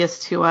 obvious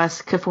to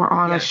us if we're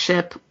on a Yes.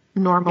 ship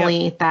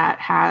normally that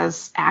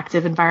has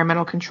active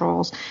environmental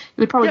controls. It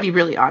would probably Yep. be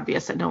really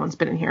obvious that no one's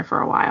been in here for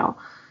a while.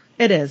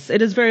 It is.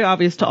 It is very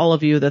obvious to all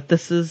of you that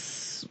this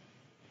is.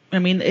 I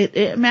mean,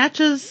 it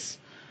matches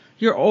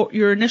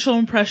your initial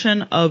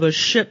impression of a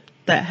ship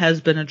that has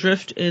been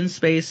adrift in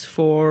space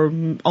for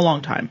a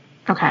long time.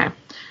 Okay.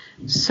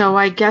 So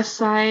I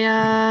guess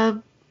I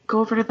go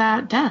over to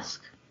that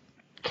desk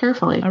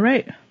carefully. All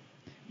right.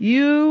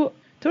 You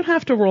don't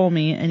have to roll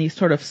me any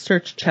sort of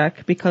search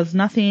check because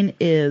nothing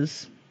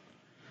is.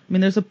 I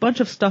mean, there's a bunch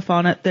of stuff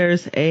on it.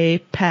 There's a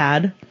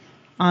pad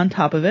on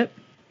top of it,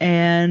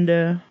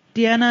 and.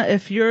 Deanna,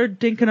 if you're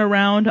dinking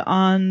around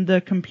on the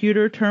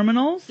computer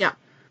terminals, Yeah.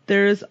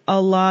 there's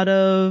a lot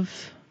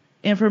of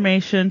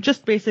information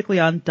just basically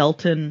on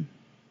Deltan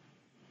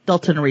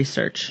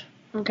research.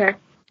 Okay.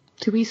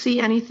 Do we see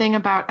anything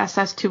about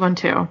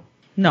SS-212?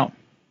 No.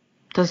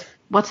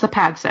 What's the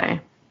pad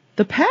say?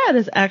 The pad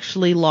is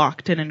actually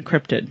locked and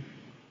encrypted.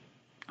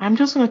 I'm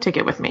just going to take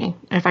it with me.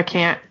 If I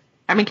can't,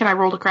 can I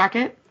roll to crack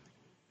it?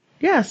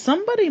 Yeah,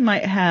 somebody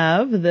might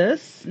have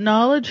this.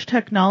 Knowledge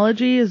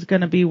technology is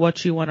going to be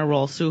what you want to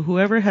roll. So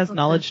whoever has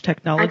knowledge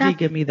technology,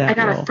 give me that I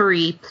got roll. a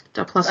 3,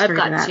 a plus 3 I've to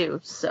got that.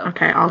 2, so.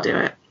 Okay, I'll do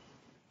it.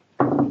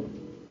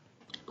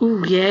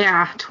 Ooh,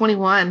 yeah,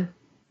 21.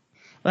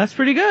 That's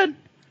pretty good.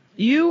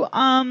 You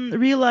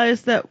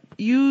realize that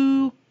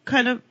you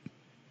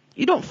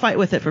don't fight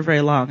with it for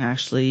very long,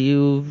 actually.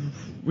 You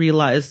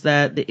realize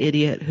that the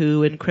idiot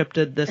who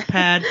encrypted this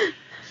pad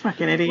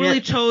Fucking idiot.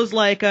 really chose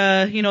they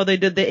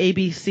did the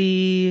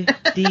ABC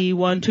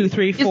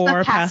D1234 Is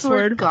the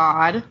password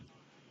God?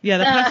 Yeah,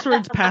 the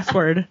password's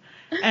password.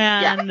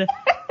 And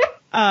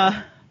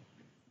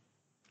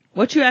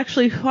what you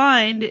actually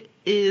find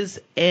is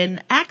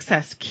an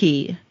access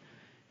key.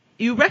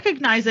 You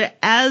recognize it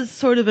as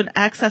sort of an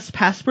access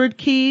password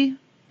key,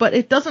 but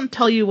it doesn't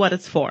tell you what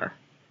it's for.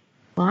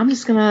 Well, I'm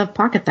just going to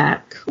pocket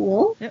that.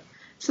 Cool. Yep.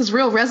 This is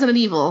real Resident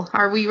Evil.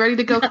 Are we ready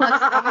to go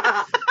collect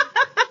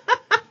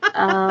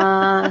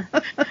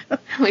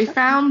We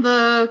found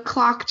the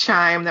clock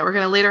chime that we're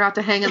going to later have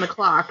to hang in the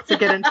clock to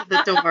get into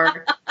the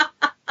door.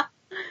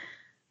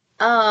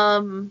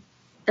 And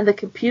the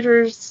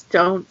computers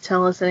don't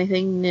tell us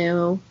anything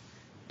new.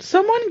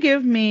 Someone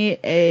give me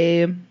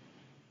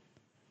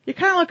you're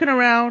kind of looking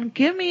around.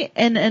 Give me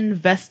an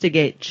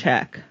investigate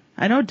check.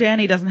 I know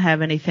Danny doesn't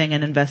have anything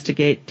in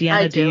investigate. Deanna,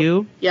 I do.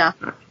 you? Yeah.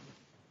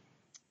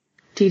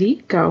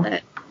 TD, go.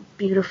 That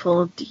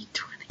beautiful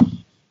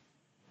D20.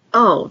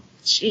 Oh,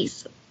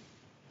 jeez.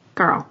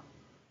 Girl,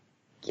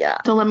 Yeah.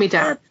 don't let me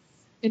down.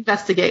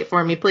 Investigate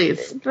for me,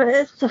 please. But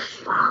it's a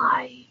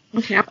 5.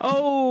 Okay. I'm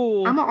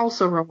Oh.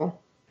 also roll.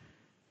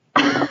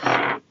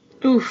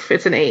 Oof,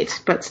 it's an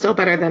 8, but still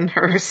better than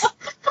hers.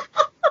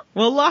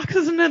 Well, Lox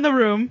isn't in the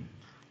room.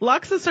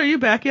 Loxus, are you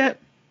back yet?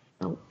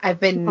 I've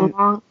been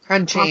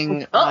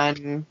crunching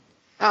on.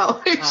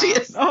 Oh, here she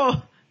is.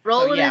 Oh.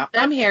 Roll yeah,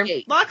 I'm here.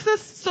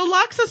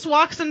 Loxus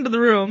walks into the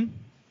room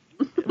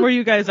where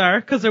you guys are,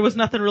 because there was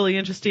nothing really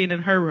interesting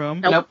in her room.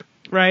 Nope.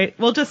 Right?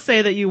 We'll just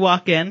say that you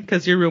walk in,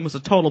 because your room was a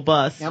total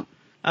bust. Yep.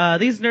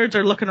 These nerds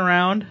are looking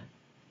around.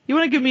 You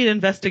want to give me an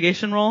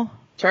investigation roll?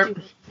 Sure. You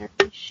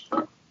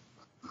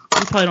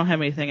probably don't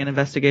have anything in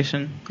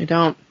investigation. I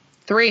don't.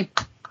 3.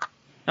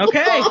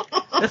 Okay.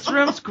 This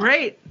room's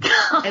great.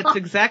 It's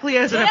exactly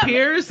as it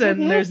appears,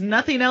 and there's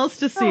nothing else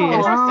to see.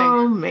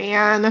 Oh,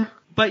 man.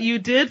 But you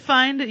did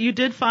find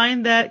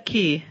that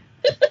key.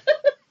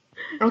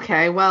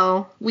 Okay,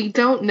 well, we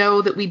don't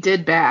know that we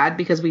did bad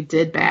because we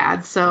did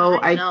bad, so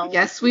I I know.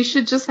 guess we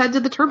should just head to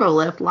the turbo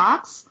lift.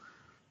 Lox?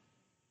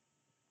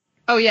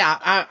 Oh, yeah.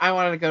 I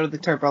wanted to go to the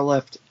turbo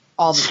lift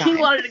all the time. She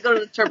wanted to go to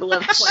the turbo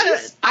lift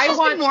twice. I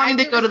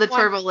wanted to go to the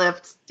turbo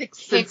lift to kick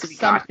since we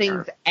got here.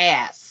 something's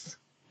ass.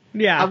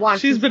 Yeah, I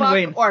want she's to been fuck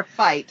waiting. or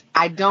fight.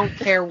 I don't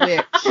care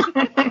which.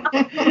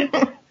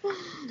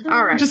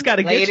 All right. Just got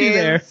to get you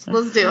there.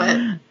 Let's do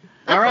it.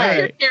 All What's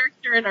your right.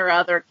 character in our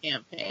other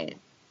campaign?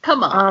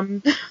 Come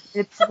on.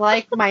 It's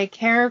like my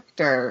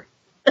character.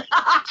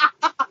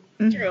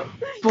 True.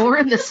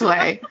 Born this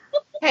way.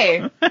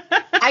 Hey,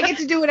 I get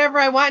to do whatever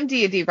I want in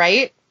D&D,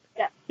 right?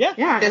 Yeah.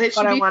 Yeah, and it That's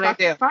should what I be wanna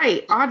fucking do.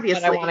 fight,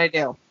 obviously. What I want to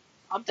do.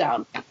 I'm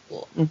down.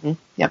 Cool. Mm-hmm.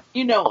 Yep.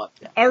 You know I'm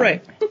down. All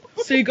right.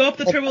 So you go up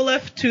the turbo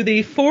lift to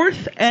the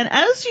 4th, and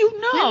as you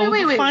know,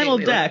 the final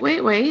deck.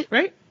 Wait.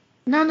 Right?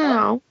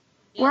 No.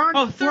 We're on,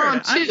 Oh, 3rd. we're on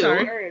 2, I'm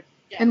sorry. Third.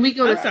 Yeah. and we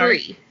go I'm to sorry.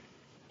 3.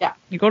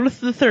 You go to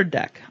the 3rd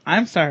deck.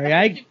 I'm sorry.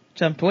 I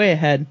jumped way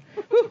ahead.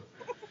 Whew.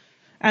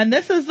 And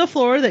this is the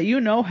floor that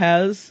you know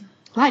has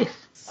Life.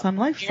 some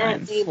life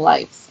signs. Apparently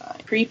life sign.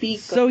 Creepy.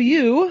 So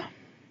you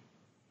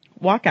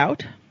walk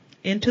out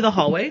into the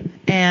hallway,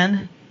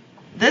 and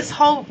this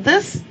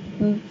hallway's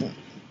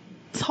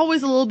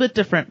a little bit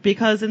different,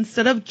 because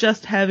instead of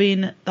just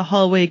having the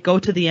hallway go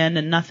to the end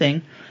and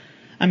nothing,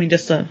 I mean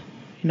just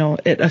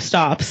it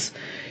stops,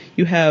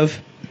 you have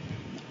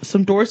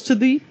some doors to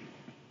the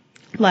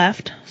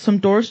left, some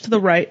doors to the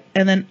right,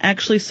 and then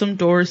actually some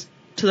doors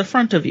to the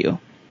front of you.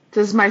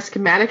 Does my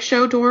schematic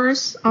show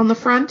doors on the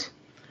front?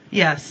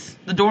 Yes,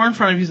 the door in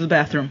front of you is the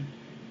bathroom.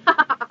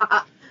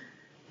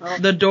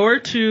 The door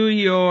to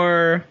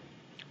your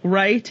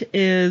right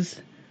is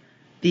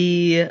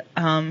the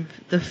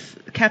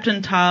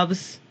Captain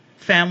Tobbs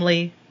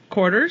family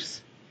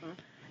quarters,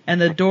 and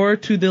the door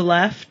to the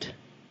left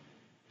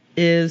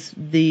is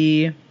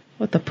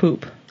what the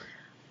poop.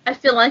 I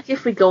feel like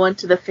if we go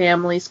into the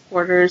family's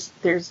quarters,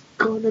 there's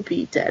gonna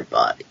be dead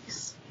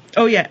bodies.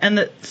 Oh yeah,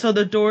 and so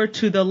the door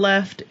to the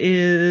left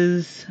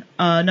is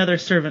another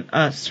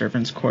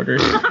servant's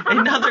quarters,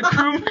 another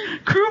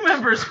crew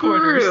member's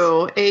quarters.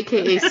 Crew,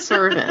 aka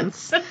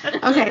servants.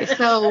 Okay,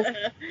 so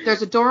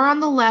there's a door on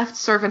the left,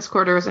 servants'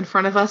 quarters. In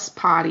front of us,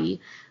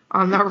 potty.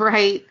 On the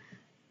right,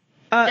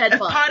 Dead A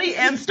bodies. potty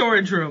and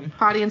storage room.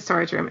 potty and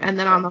storage room, and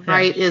then on the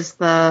right is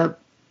the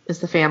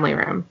family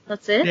room.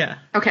 That's it? Yeah.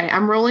 Okay,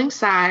 I'm rolling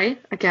psi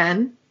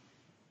again.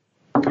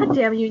 God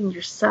damn you and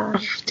your son.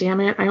 Ugh,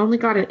 damn it, I only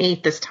got an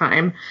 8 this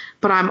time,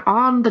 but I'm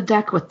on the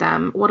deck with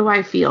them. What do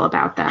I feel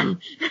about them?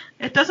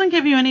 It doesn't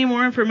give you any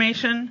more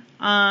information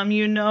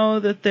You know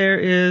that there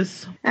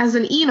is... As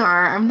an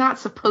Enar, I'm not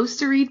supposed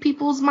to read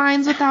people's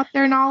minds without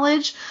their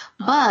knowledge,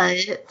 but...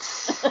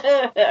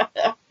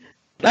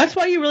 That's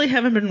why you really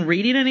haven't been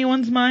reading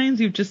anyone's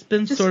minds. You've just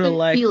been sort of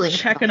like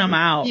checking them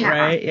out,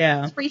 right?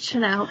 Yeah. Just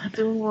reaching out,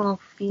 doing a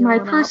little feeling. My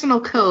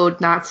personal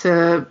code not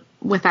to,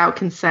 without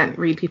consent,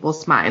 read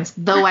people's minds,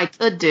 though I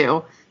could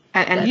do.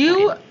 And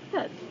you,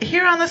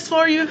 here on this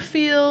floor, you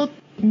feel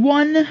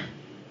one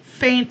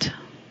faint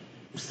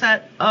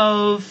set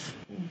of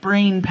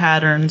brain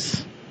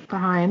patterns.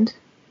 Behind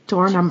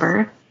door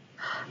number.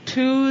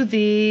 To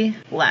the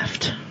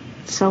left.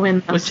 So in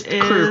the which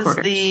crew is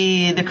quarters.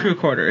 the crew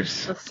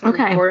quarters.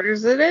 Okay.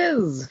 Quarters it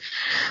is.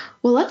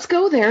 Well, let's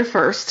go there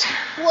first.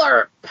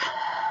 Flurp.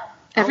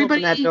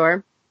 Everybody, open that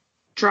door.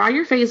 Draw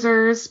your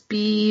phasers.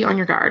 Be on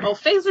your guard. Oh,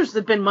 phasers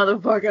have been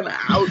motherfucking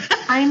out.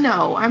 I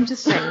know. I'm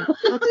just saying.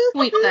 Let's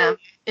point them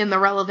in the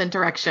relevant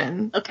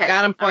direction. Okay.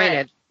 Got him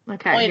pointed.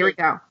 Okay, here we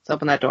go. Let's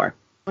open that door.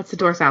 What's the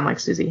door sound like,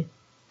 Susie?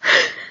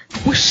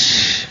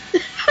 Whoosh.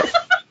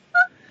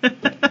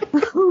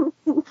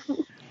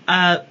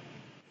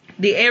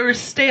 The air is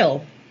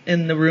stale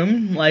in the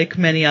room, like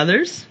many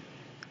others.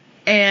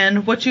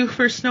 And what you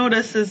first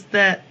notice is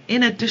that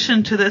in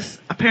addition to this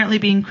apparently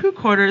being crew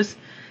quarters,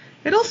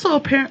 it also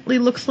apparently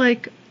looks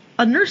like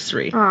a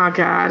nursery. Oh,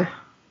 God.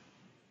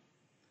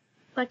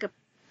 Like a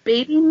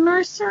baby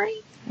nursery?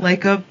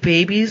 Like a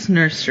baby's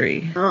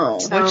nursery. Oh.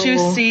 What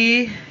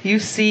you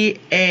see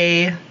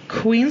a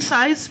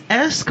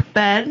queen-size-esque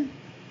bed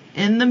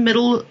in the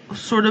middle,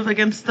 sort of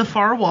against the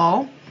far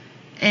wall,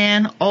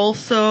 and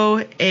also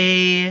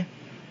a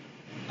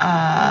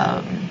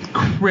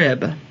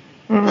crib.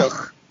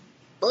 Ugh.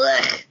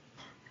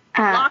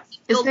 Ugh.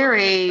 Is there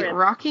a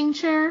rocking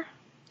chair?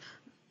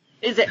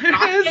 Is it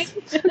rocking?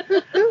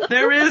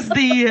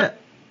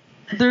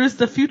 There's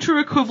the future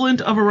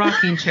equivalent of a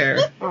rocking chair.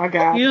 Oh,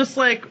 God. You know,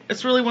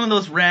 it's really one of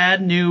those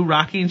rad new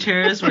rocking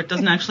chairs where it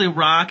doesn't actually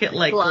rock, it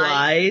like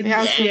glides. Yeah,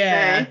 I was gonna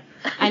say.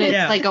 And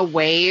it's like a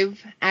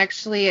wave,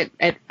 actually.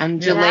 It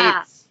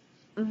undulates.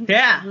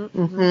 Yeah.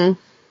 Mm-hmm.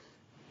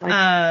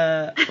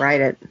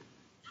 Ride it.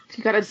 If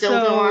you got a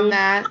dildo on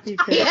that, you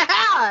could...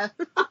 Yeah!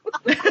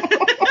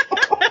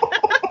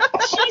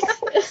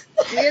 Jesus.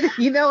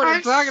 You know what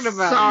I'm talking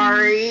about.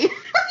 Sorry.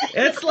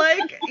 It's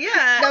like,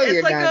 No,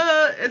 you're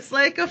it's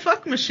like a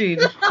fuck machine,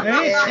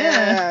 right?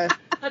 Yeah.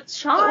 A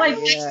child. Like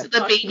next to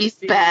the baby's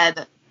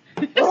bed.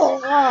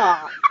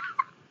 Oh,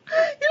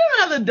 You don't know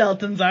how the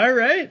Deltons are,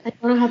 right? I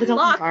don't know how the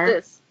dolphins Lock are.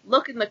 this.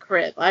 Look in the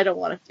crib. I don't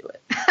want to do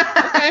it.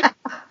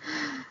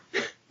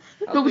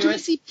 But do we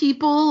see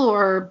people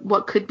or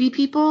what could be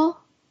people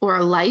or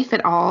a life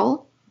at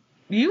all?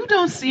 You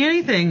don't see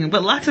anything,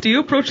 but do you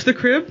approach the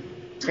crib?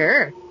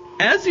 sure.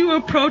 As you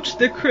approach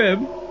the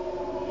crib,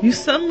 you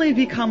suddenly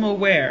become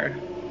aware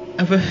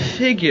of a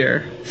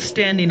figure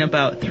standing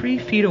about 3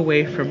 feet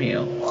away from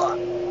you.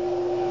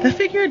 The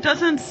figure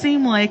doesn't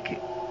seem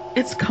like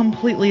it's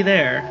completely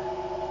there.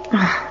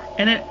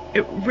 And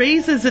it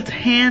raises its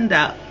hand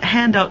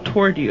out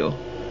toward you.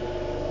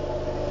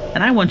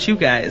 And I want you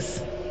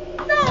guys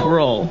to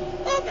roll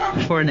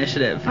for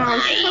initiative. Oh,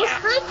 so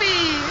creepy.